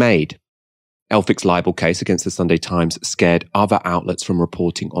been made. Elphick's libel case against the Sunday Times scared other outlets from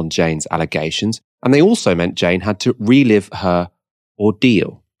reporting on Jane's allegations, and they also meant Jane had to relive her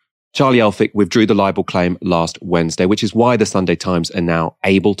ordeal. Charlie Elphick withdrew the libel claim last Wednesday, which is why the Sunday Times are now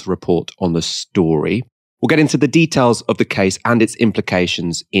able to report on the story. We'll get into the details of the case and its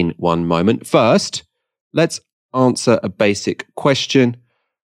implications in one moment. First, let's answer a basic question.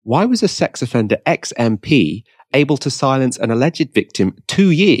 Why was a sex offender ex-MP able to silence an alleged victim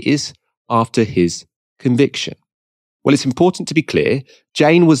 2 years after his conviction? Well, it's important to be clear.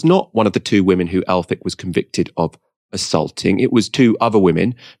 Jane was not one of the two women who Elphick was convicted of assaulting. It was two other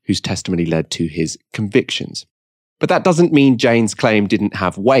women whose testimony led to his convictions. But that doesn't mean Jane's claim didn't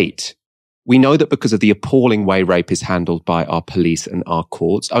have weight. We know that because of the appalling way rape is handled by our police and our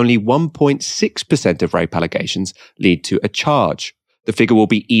courts, only 1.6% of rape allegations lead to a charge. The figure will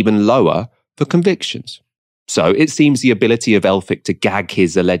be even lower for convictions. So it seems the ability of Elphick to gag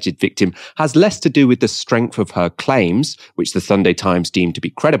his alleged victim has less to do with the strength of her claims, which the Sunday Times deemed to be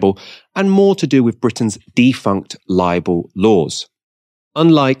credible, and more to do with Britain's defunct libel laws.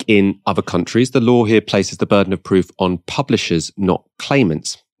 Unlike in other countries, the law here places the burden of proof on publishers, not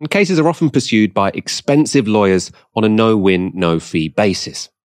claimants. And cases are often pursued by expensive lawyers on a no-win, no-fee basis.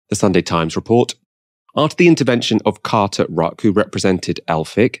 The Sunday Times report, after the intervention of Carter Ruck, who represented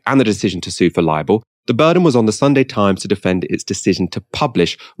Elphick, and the decision to sue for libel, the burden was on the Sunday Times to defend its decision to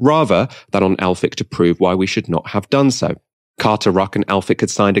publish, rather than on Elphick to prove why we should not have done so. Carter Ruck and Elphick had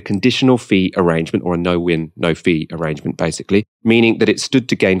signed a conditional fee arrangement, or a no-win, no-fee arrangement, basically, meaning that it stood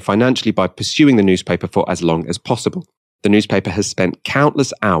to gain financially by pursuing the newspaper for as long as possible. The newspaper has spent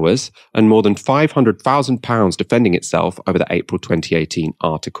countless hours and more than £500,000 defending itself over the April 2018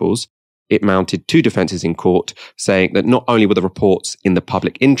 articles. It mounted two defences in court, saying that not only were the reports in the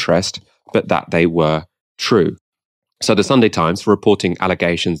public interest, but that they were true. So the Sunday Times, for reporting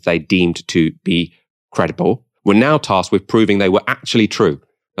allegations they deemed to be credible, were now tasked with proving they were actually true.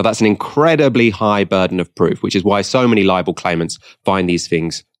 Now that's an incredibly high burden of proof, which is why so many libel claimants find these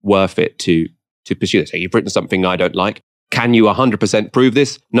things worth it to pursue this. So you've written something I don't like. Can you 100% prove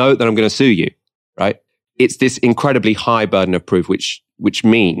this? No, then I'm going to sue you, right? It's this incredibly high burden of proof, which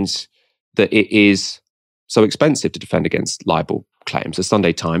means that it is so expensive to defend against libel claims. The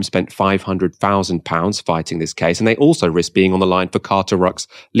Sunday Times spent £500,000 fighting this case, and they also risk being on the line for Carter Ruck's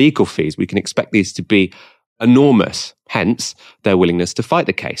legal fees. We can expect these to be enormous, hence their willingness to fight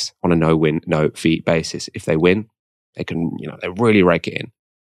the case on a no-win, no-fee basis. If they win, they can, they really rake it in.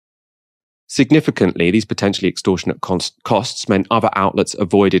 Significantly, these potentially extortionate costs meant other outlets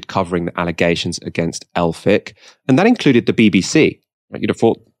avoided covering the allegations against Elphick, and that included the BBC. You'd have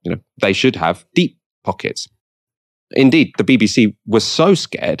thought, they should have deep pockets. Indeed, the BBC was so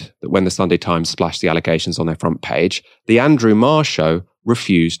scared that when the Sunday Times splashed the allegations on their front page, the Andrew Marr Show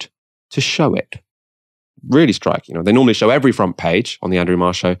refused to show it. Really striking. They normally show every front page on the Andrew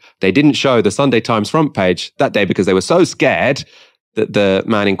Marr Show. They didn't show the Sunday Times front page that day because they were so scared that the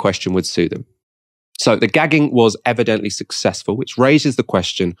man in question would sue them. So the gagging was evidently successful, which raises the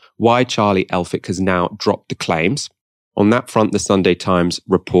question why Charlie Elphick has now dropped the claims. On that front, the Sunday Times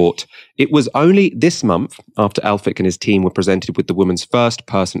report, it was only this month, after Elphick and his team were presented with the woman's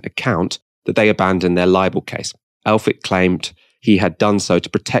first-person account, that they abandoned their libel case. Elphick claimed he had done so to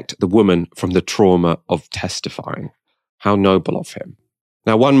protect the woman from the trauma of testifying. How noble of him.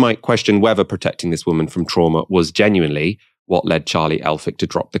 Now, one might question whether protecting this woman from trauma was genuinely what led Charlie Elphick to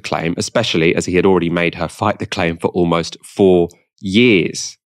drop the claim, especially as he had already made her fight the claim for almost 4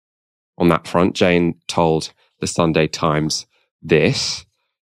 years. On that front, Jane told the Sunday Times this: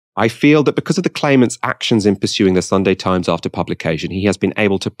 I feel that because of the claimant's actions in pursuing the Sunday Times after publication, he has been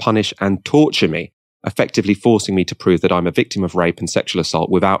able to punish and torture me, effectively forcing me to prove that I'm a victim of rape and sexual assault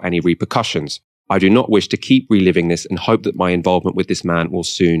without any repercussions. I do not wish to keep reliving this and hope that my involvement with this man will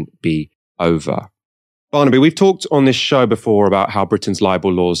soon be over. Barnaby, we've talked on this show before about how Britain's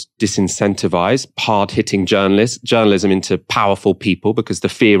libel laws disincentivize hard-hitting journalism into powerful people because the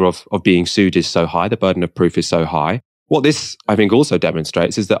fear of being sued is so high, the burden of proof is so high. What this, I think, also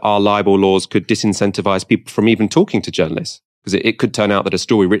demonstrates is that our libel laws could disincentivize people from even talking to journalists, because it could turn out that a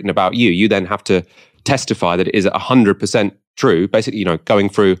story written about you then have to testify that it is 100% true, basically, going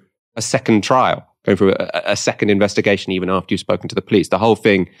through a second trial, going through a second investigation even after you've spoken to the police. The whole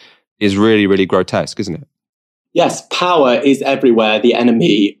thing is really, really grotesque, isn't it? Yes, power is everywhere the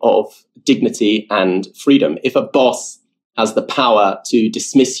enemy of dignity and freedom. If a boss has the power to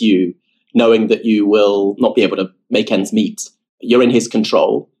dismiss you, knowing that you will not be able to make ends meet, you're in his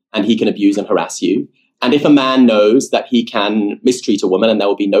control and he can abuse and harass you. And if a man knows that he can mistreat a woman and there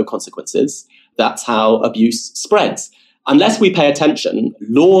will be no consequences, that's how abuse spreads. Unless we pay attention,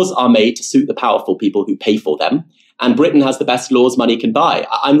 laws are made to suit the powerful people who pay for them. And Britain has the best laws money can buy.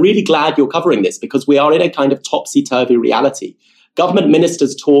 I'm really glad you're covering this because we are in a kind of topsy-turvy reality. Government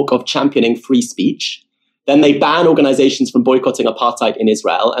ministers talk of championing free speech. Then they ban organizations from boycotting apartheid in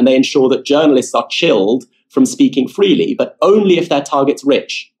Israel, and they ensure that journalists are chilled from speaking freely, but only if their target's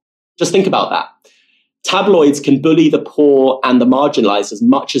rich. Just think about that. Tabloids can bully the poor and the marginalized as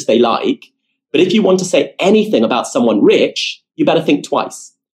much as they like, but if you want to say anything about someone rich, you better think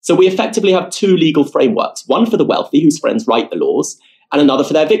twice. So we effectively have two legal frameworks, one for the wealthy whose friends write the laws, and another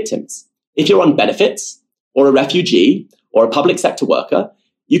for their victims. If you're on benefits, or a refugee, or a public sector worker,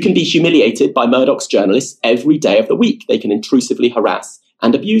 you can be humiliated by Murdoch's journalists every day of the week. They can intrusively harass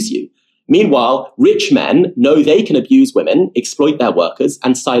and abuse you. Meanwhile, rich men know they can abuse women, exploit their workers,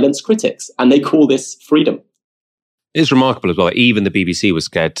 and silence critics, and they call this freedom. It's remarkable as well that even the BBC was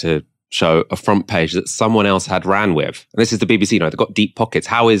scared to show a front page that someone else had ran with. And this is the BBC, they've got deep pockets.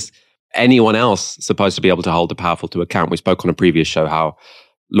 How is anyone else supposed to be able to hold the powerful to account? We spoke on a previous show how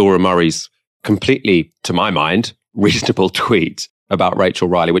Laura Murray's completely, to my mind, reasonable tweet about Rachel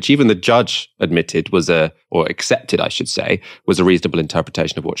Riley, which even the judge admitted or accepted, I should say, was a reasonable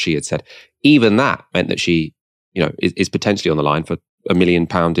interpretation of what she had said. Even that meant that she, is potentially on the line for £1 million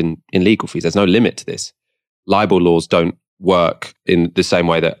in legal fees. There's no limit to this. Libel laws don't work in the same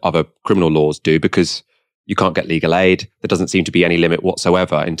way that other criminal laws do because you can't get legal aid. There doesn't seem to be any limit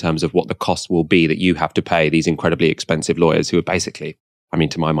whatsoever in terms of what the cost will be that you have to pay these incredibly expensive lawyers who are basically,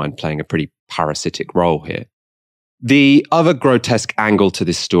 to my mind, playing a pretty parasitic role here. The other grotesque angle to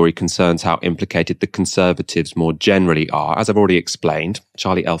this story concerns how implicated the Conservatives more generally are. As I've already explained,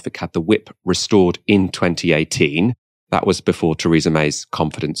 Charlie Elphicke had the whip restored in 2018. That was before Theresa May's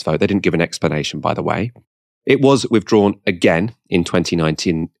confidence vote. They didn't give an explanation, by the way. It was withdrawn again in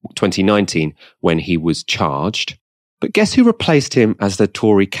 2019 when he was charged. But guess who replaced him as the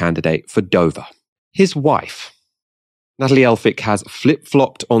Tory candidate for Dover? His wife. Natalie Elphicke has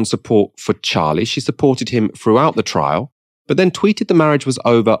flip-flopped on support for Charlie. She supported him throughout the trial, but then tweeted the marriage was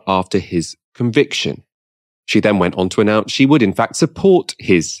over after his conviction. She then went on to announce she would in fact support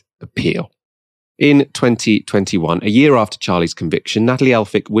his appeal. In 2021, a year after Charlie's conviction, Natalie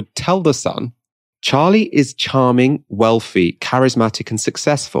Elphicke would tell The Sun, Charlie is charming, wealthy, charismatic and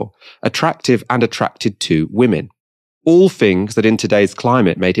successful, attractive and attracted to women. All things that in today's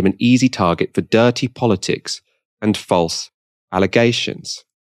climate made him an easy target for dirty politics and false allegations.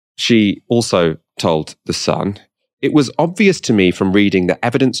 She also told The Sun, it was obvious to me from reading the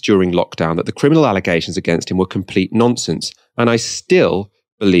evidence during lockdown that the criminal allegations against him were complete nonsense, and I still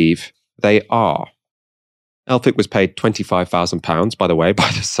believe they are. Elphicke was paid £25,000, by the way,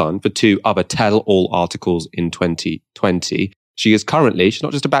 by The Sun for 2 other tell-all articles in 2020. She's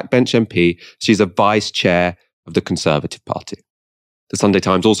not just a backbench MP, she's a vice chair of the Conservative Party. The Sunday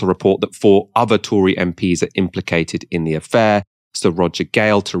Times also report that 4 other Tory MPs are implicated in the affair. Sir Roger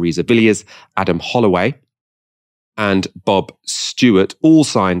Gale, Theresa Villiers, Adam Holloway, and Bob Stewart all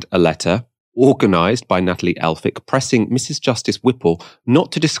signed a letter organised by Natalie Elphicke pressing Mrs. Justice Whipple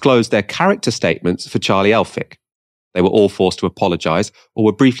not to disclose their character statements for Charlie Elphicke. They were all forced to apologise or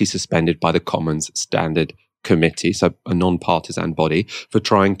were briefly suspended by the Commons Standard Committee, so a non-partisan body, for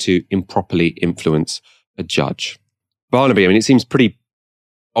trying to improperly influence a judge. Barnaby, it seems pretty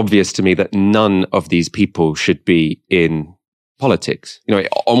obvious to me that none of these people should be in politics.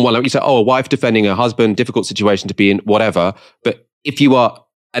 On one level, you say, a wife defending her husband, difficult situation to be in, whatever. But if you are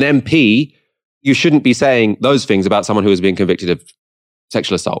an MP, you shouldn't be saying those things about someone who has been convicted of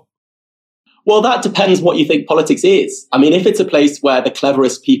sexual assault. Well, that depends what you think politics is. If it's a place where the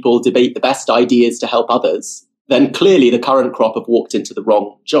cleverest people debate the best ideas to help others, then clearly the current crop have walked into the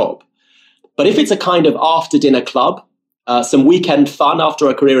wrong job. But if it's a kind of after-dinner club, some weekend fun after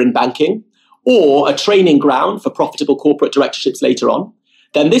a career in banking, or a training ground for profitable corporate directorships later on,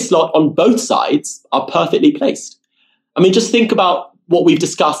 then this lot on both sides are perfectly placed. Just think about what we've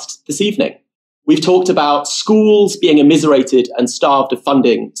discussed this evening. We've talked about schools being immiserated and starved of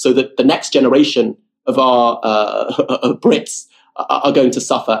funding so that the next generation of our Brits are going to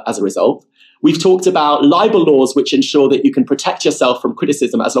suffer as a result. We've talked about libel laws, which ensure that you can protect yourself from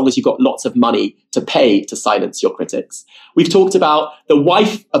criticism as long as you've got lots of money to pay to silence your critics. We've talked about the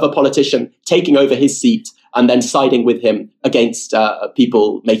wife of a politician taking over his seat and then siding with him against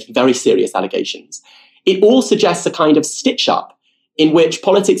people making very serious allegations. It all suggests a kind of stitch-up in which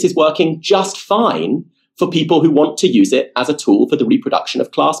politics is working just fine for people who want to use it as a tool for the reproduction of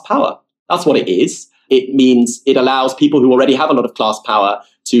class power. That's what it is. It means it allows people who already have a lot of class power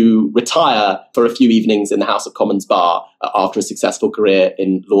to retire for a few evenings in the House of Commons bar after a successful career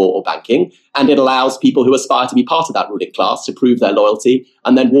in law or banking. And it allows people who aspire to be part of that ruling class to prove their loyalty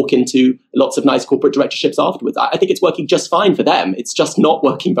and then walk into lots of nice corporate directorships afterwards. I think it's working just fine for them. It's just not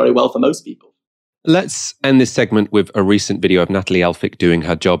working very well for most people. Let's end this segment with a recent video of Natalie Elphicke doing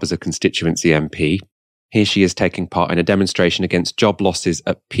her job as a constituency MP. Here she is taking part in a demonstration against job losses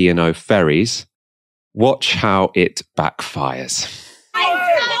at P&O Ferries. Watch how it backfires.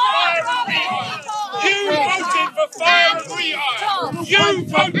 You voted for fire and rehire. You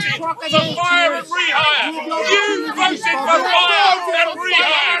voted for fire and rehire. You voted for fire and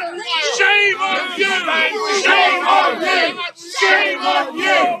rehire. Shame on you. Shame on you. Shame on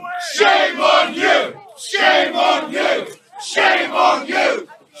you. Shame on you. Shame on you. Shame on you.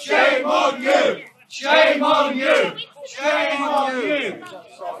 Shame on you. Shame on you. Shame on you.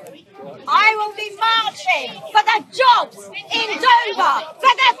 I will be marching for the jobs in Dover,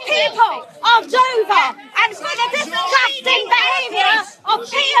 for the people of Dover, and for the disgusting behaviour of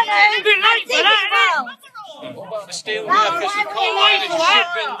P&O and DP World. The steel workers and coal miners,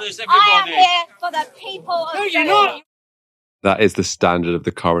 shipbuilders, everybody. I am here for the people of Dover. No, you're not. That is the standard of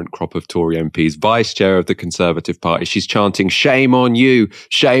the current crop of Tory MPs. Vice Chair of the Conservative Party. She's chanting, shame on you,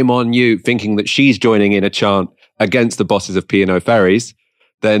 thinking that she's joining in a chant against the bosses of P&O Ferries.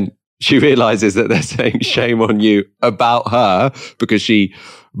 Then she realises that they're saying shame on you about her because she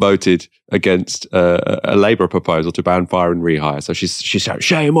voted against a Labour proposal to ban fire and rehire. So she's saying,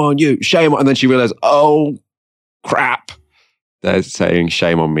 shame on you, shame on... And then she realised, oh, crap. They're saying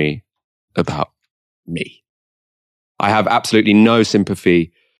shame on me about me. I have absolutely no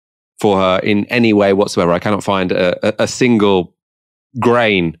sympathy for her in any way whatsoever. I cannot find a single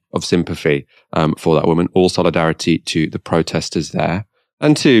grain of sympathy for that woman. All solidarity to the protesters there.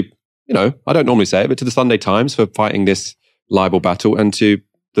 And to, I don't normally say it, but to the Sunday Times for fighting this libel battle, and to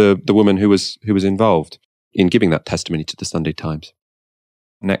the woman who was involved in giving that testimony to the Sunday Times.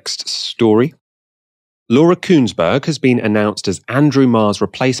 Next story. Laura Kuenssberg has been announced as Andrew Marr's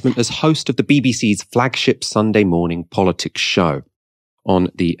replacement as host of the BBC's flagship Sunday morning politics show. On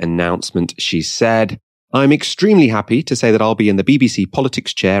the announcement, she said, I'm extremely happy to say that I'll be in the BBC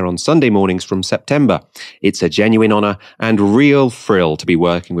politics chair on Sunday mornings from September. It's a genuine honour and real thrill to be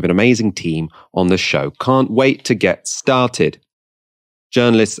working with an amazing team on the show. Can't wait to get started.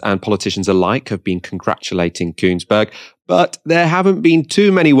 Journalists and politicians alike have been congratulating Kuenssberg, but there haven't been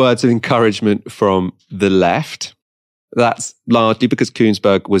too many words of encouragement from the left. That's largely because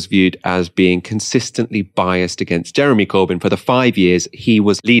Kuenssberg was viewed as being consistently biased against Jeremy Corbyn for the 5 years he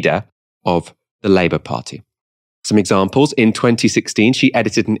was leader of the Labour Party. Some examples. In 2016, she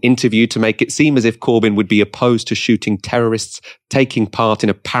edited an interview to make it seem as if Corbyn would be opposed to shooting terrorists taking part in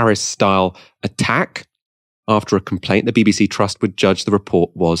a Paris-style attack. After a complaint, the BBC Trust would judge the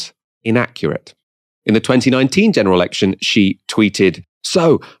report was inaccurate. In the 2019 general election, she tweeted,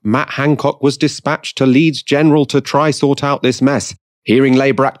 So, Matt Hancock was dispatched to Leeds General to try sort out this mess. Hearing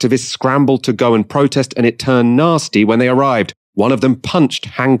Labour activists scrambled to go and protest, and it turned nasty when they arrived. One of them punched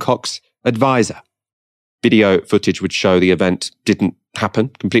Hancock's advisor. Video footage would show the event didn't happen,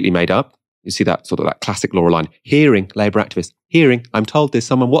 completely made up. You see that classic Laura line. Hearing Labour activists. Hearing, I'm told there's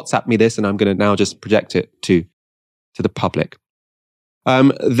someone WhatsApp me this, and I'm going to now just project it to the public.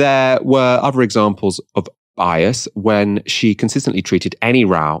 There were other examples of bias when she consistently treated any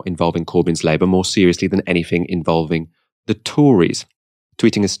row involving Corbyn's Labour more seriously than anything involving the Tories.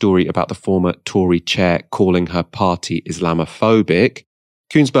 Tweeting a story about the former Tory chair calling her party Islamophobic,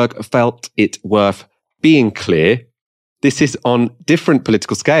 Kuenssberg felt it worth being clear. This is on different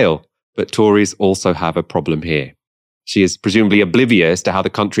political scale, but Tories also have a problem here. She is presumably oblivious to how the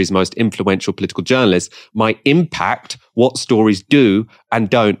country's most influential political journalists might impact what stories do and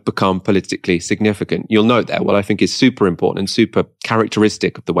don't become politically significant. You'll note there what I think is super important and super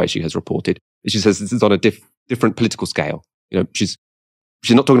characteristic of the way she has reported. She says this is on a different political scale. She's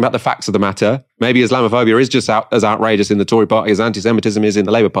not talking about the facts of the matter. Maybe Islamophobia is just as outrageous in the Tory party as anti-Semitism is in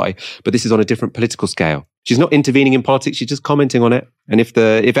the Labour Party, but this is on a different political scale. She's not intervening in politics, she's just commenting on it. And if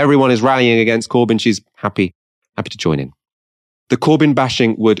everyone is rallying against Corbyn, she's happy to join in. The Corbyn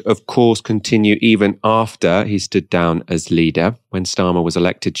bashing would, of course, continue even after he stood down as leader. When Starmer was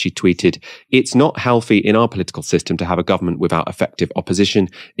elected, she tweeted, "It's not healthy in our political system to have a government without effective opposition.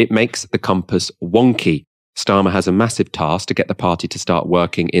 It makes the compass wonky." Starmer has a massive task to get the party to start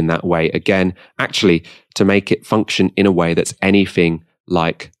working in that way again, actually to make it function in a way that's anything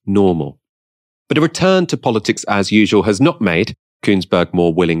like normal. But a return to politics as usual has not made Kuenssberg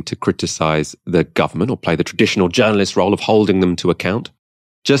more willing to criticise the government or play the traditional journalist role of holding them to account.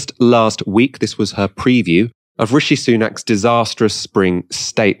 Just last week, this was her preview of Rishi Sunak's disastrous spring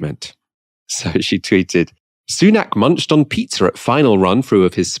statement. So she tweeted, "Sunak munched on pizza at final run-through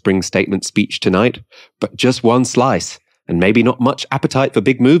of his spring statement speech tonight, but just one slice, and maybe not much appetite for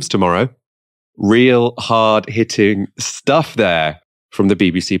big moves tomorrow." Real hard-hitting stuff there from the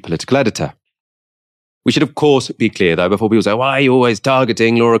BBC political editor. We should, of course, be clear, though, before people say, "Why are you always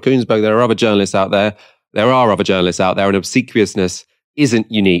targeting Laura Kuenssberg? There are other journalists out there." There are other journalists out there, and obsequiousness isn't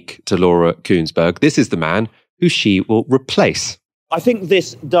unique to Laura Kuenssberg. This is the man who she will replace. I think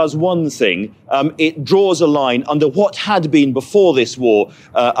this does one thing. It draws a line under what had been before this war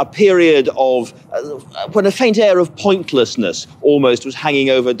a period of when a faint air of pointlessness almost was hanging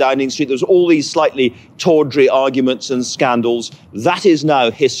over Downing Street. There was all these slightly tawdry arguments and scandals. That is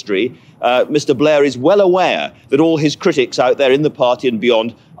now history. Mr. Blair is well aware that all his critics out there in the party and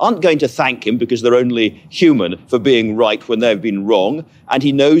beyond aren't going to thank him because they're only human for being right when they've been wrong. And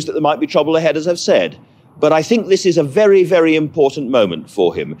he knows that there might be trouble ahead, as I've said. But I think this is a very, very important moment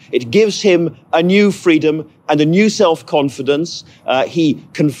for him. It gives him a new freedom and a new self-confidence. He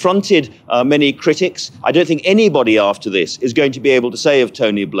confronted many critics. I don't think anybody after this is going to be able to say of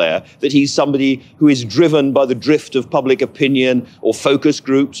Tony Blair that he's somebody who is driven by the drift of public opinion or focus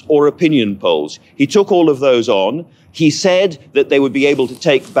groups or opinion polls. He took all of those on. He said that they would be able to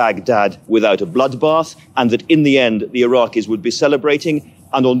take Baghdad without a bloodbath and that in the end the Iraqis would be celebrating.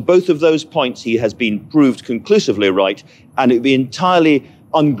 And on both of those points, he has been proved conclusively right. And it would be entirely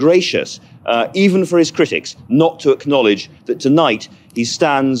ungracious, even for his critics, not to acknowledge that tonight he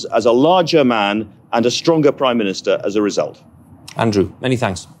stands as a larger man and a stronger Prime Minister as a result. Andrew, many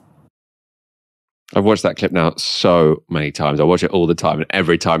thanks. I've watched that clip now so many times. I watch it all the time, and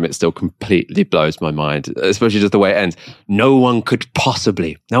every time it still completely blows my mind, especially just the way it ends. No one could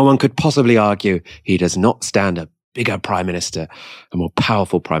possibly argue he does not stand a bigger Prime Minister, a more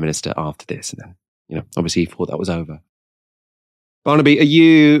powerful Prime Minister after this. And then, obviously he thought that was over. Barnaby, are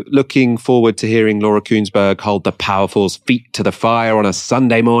you looking forward to hearing Laura Kuenssberg hold the powerful's feet to the fire on a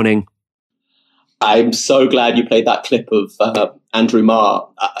Sunday morning? I'm so glad you played that clip of Andrew Marr,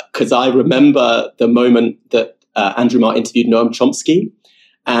 because I remember the moment that Andrew Marr interviewed Noam Chomsky.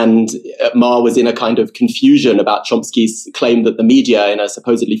 And Marr was in a kind of confusion about Chomsky's claim that the media in a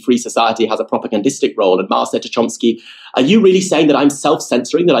supposedly free society has a propagandistic role. And Marr said to Chomsky, "Are you really saying that I'm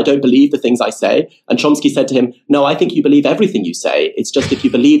self-censoring, that I don't believe the things I say?" And Chomsky said to him, "No, I think you believe everything you say. It's just if you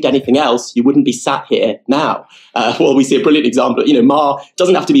believed anything else, you wouldn't be sat here now." Well, we see a brilliant example. Marr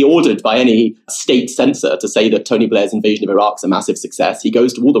doesn't have to be ordered by any state censor to say that Tony Blair's invasion of Iraq is a massive success. He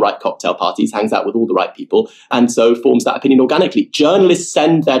goes to all the right cocktail parties, hangs out with all the right people, and so forms that opinion organically. Journalists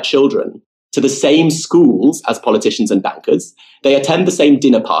send their children to the same schools as politicians and bankers. They attend the same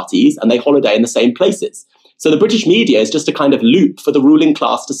dinner parties and they holiday in the same places. So the British media is just a kind of loop for the ruling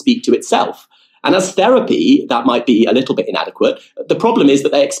class to speak to itself. And as therapy, that might be a little bit inadequate. The problem is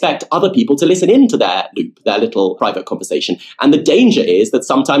that they expect other people to listen into their loop, their little private conversation. And the danger is that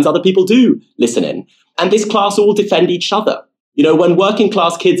sometimes other people do listen in. And this class all defend each other. When working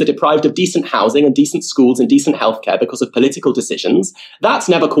class kids are deprived of decent housing and decent schools and decent healthcare because of political decisions, that's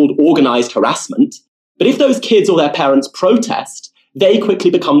never called organized harassment. But if those kids or their parents protest, they quickly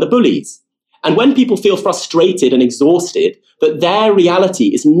become the bullies. And when people feel frustrated and exhausted that their reality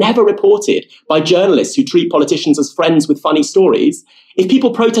is never reported by journalists who treat politicians as friends with funny stories, if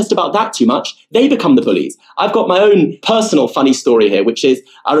people protest about that too much, they become the bullies. I've got my own personal funny story here, which is,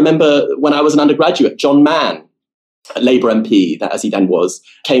 I remember when I was an undergraduate, John Mann, a Labour MP, that as he then was,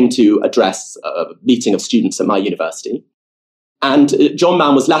 came to address a meeting of students at my university. And John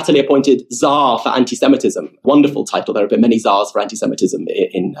Mann was latterly appointed Tsar for Anti-Semitism. Wonderful title. There have been many Tsars for Anti-Semitism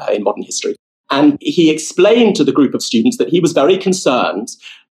in modern history. And he explained to the group of students that he was very concerned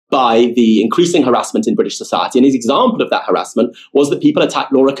by the increasing harassment in British society. And his example of that harassment was that people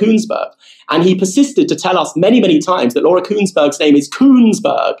attacked Laura Kuenssberg. And he persisted to tell us many, many times that Laura Kuenssberg's name is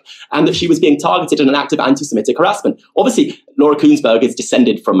Kuenssberg and that she was being targeted in an act of anti-Semitic harassment. Obviously, Laura Kuenssberg is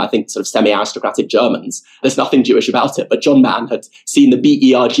descended from, I think, sort of semi-aristocratic Germans. There's nothing Jewish about it. But John Mann had seen the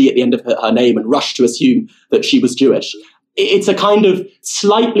B-E-R-G at the end of her name and rushed to assume that she was Jewish. It's a kind of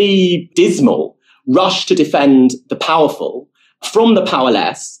slightly dismal rush to defend the powerful from the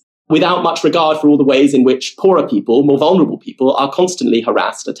powerless without much regard for all the ways in which poorer people, more vulnerable people, are constantly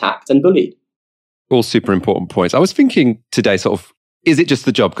harassed, attacked, and bullied. All super important points. I was thinking today, sort of, is it just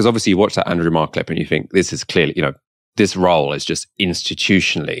the job? Because obviously you watch that Andrew Marr clip and you think this is clearly, this role is just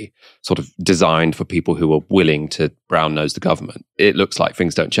institutionally sort of designed for people who are willing to brown nose the government. It looks like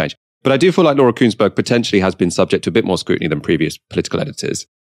things don't change. But I do feel like Laura Kuenssberg potentially has been subject to a bit more scrutiny than previous political editors.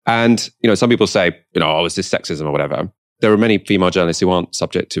 And, some people say, is this sexism or whatever? There are many female journalists who aren't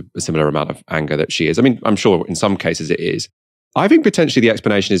subject to a similar amount of anger that she is. I mean, I'm sure in some cases it is. I think potentially the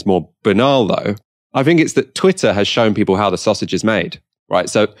explanation is more banal, though. I think it's that Twitter has shown people how the sausage is made, right?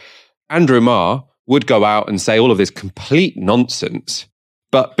 So Andrew Marr would go out and say all of this complete nonsense,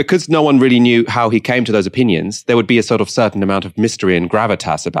 but because no one really knew how he came to those opinions, there would be a sort of certain amount of mystery and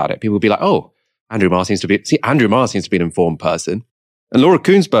gravitas about it. People would be like, oh, Andrew Marr seems to be an informed person. And Laura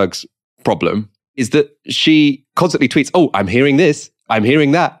Kuenssberg's problem is that she constantly tweets, oh, I'm hearing this, I'm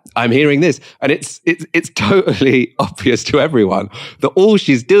hearing that, I'm hearing this. And it's totally obvious to everyone that all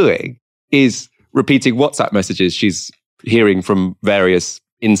she's doing is repeating WhatsApp messages she's hearing from various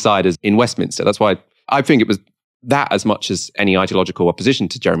insiders in Westminster. That's why I think it was that as much as any ideological opposition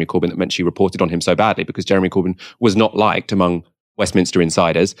to Jeremy Corbyn that meant she reported on him so badly, because Jeremy Corbyn was not liked among Westminster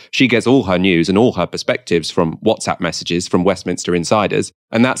insiders. She gets all her news and all her perspectives from WhatsApp messages from Westminster insiders.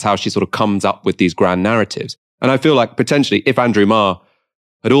 And that's how she sort of comes up with these grand narratives. And I feel like potentially if Andrew Marr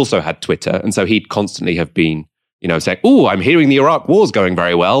had also had Twitter, and so he'd constantly have been, saying, oh, I'm hearing the Iraq war's going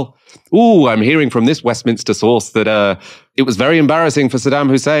very well. Oh, I'm hearing from this Westminster source that it was very embarrassing for Saddam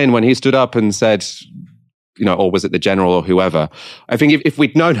Hussein when he stood up and said, or was it the general or whoever? I think if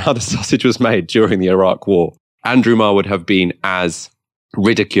we'd known how the sausage was made during the Iraq war, Andrew Marr would have been as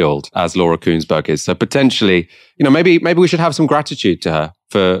ridiculed as Laura Kuenssberg is. So potentially, maybe we should have some gratitude to her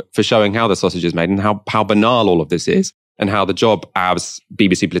for showing how the sausage is made and how banal all of this is, and how the job as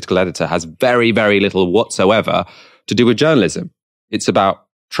BBC political editor has very, very little whatsoever to do with journalism. It's about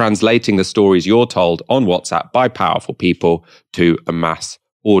translating the stories you're told on WhatsApp by powerful people to a mass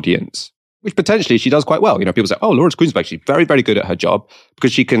audience, which potentially she does quite well. People say, oh, Laura Kuenssberg, she's very, very good at her job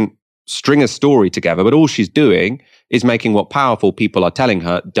because she can string a story together, but all she's doing is making what powerful people are telling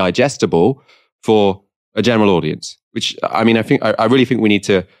her digestible for a general audience, which, I really think we need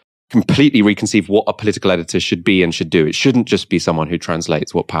to completely reconceive what a political editor should be and should do. It shouldn't just be someone who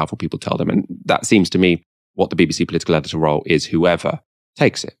translates what powerful people tell them. And that seems to me what the BBC political editor role is, whoever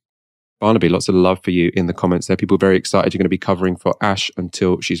takes it. Barnaby, lots of love for you in the comments there. People are very excited you're going to be covering for Ash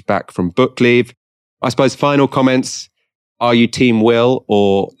until she's back from book leave. I suppose final comments. Are you Team Will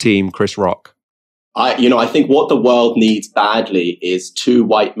or Team Chris Rock? I think what the world needs badly is two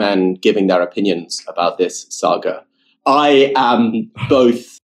white men giving their opinions about this saga. I am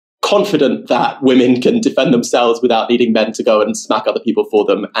both confident that women can defend themselves without needing men to go and smack other people for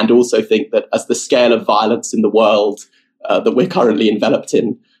them, and also think that as the scale of violence in the world that we're currently enveloped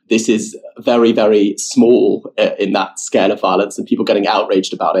in, this is very, very small in that scale of violence, and people getting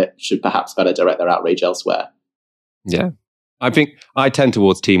outraged about it should perhaps better direct their outrage elsewhere. Yeah. I think I tend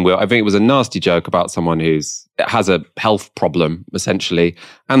towards Team Will. I think it was a nasty joke about someone who has a health problem, essentially.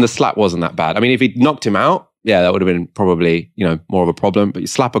 And the slap wasn't that bad. I mean, if he'd knocked him out, yeah, that would have been probably, more of a problem. But you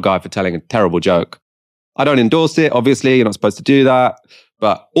slap a guy for telling a terrible joke. I don't endorse it. Obviously, you're not supposed to do that.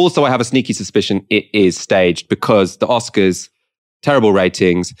 But also I have a sneaky suspicion it is staged, because the Oscars, terrible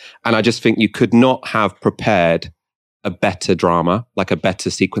ratings. And I just think you could not have prepared a better drama, like a better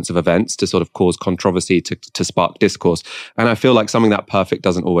sequence of events to sort of cause controversy, to spark discourse. And I feel like something that perfect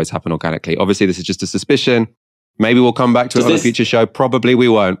doesn't always happen organically. Obviously, this is just a suspicion. Maybe we'll come back to it on a future show. Probably we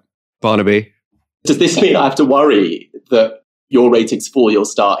won't. Barnaby? Does this mean I have to worry that your ratings fall, you'll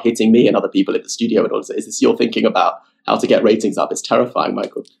start hitting me and other people in the studio? And all this? Is this your thinking about how to get ratings up? It's terrifying,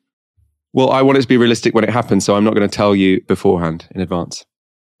 Michael. Well, I want it to be realistic when it happens, so I'm not going to tell you beforehand, in advance.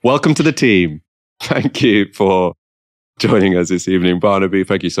 Welcome to the team. Thank you for joining us this evening. Barnaby,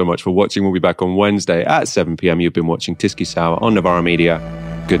 thank you so much for watching. We'll be back on Wednesday at 7 p.m. You've been watching Tysky Sour on Novara Media.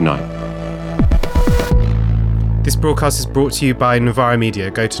 Good night. This broadcast is brought to you by Novara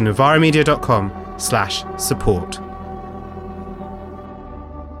Media. Go to novaramedia.com/support.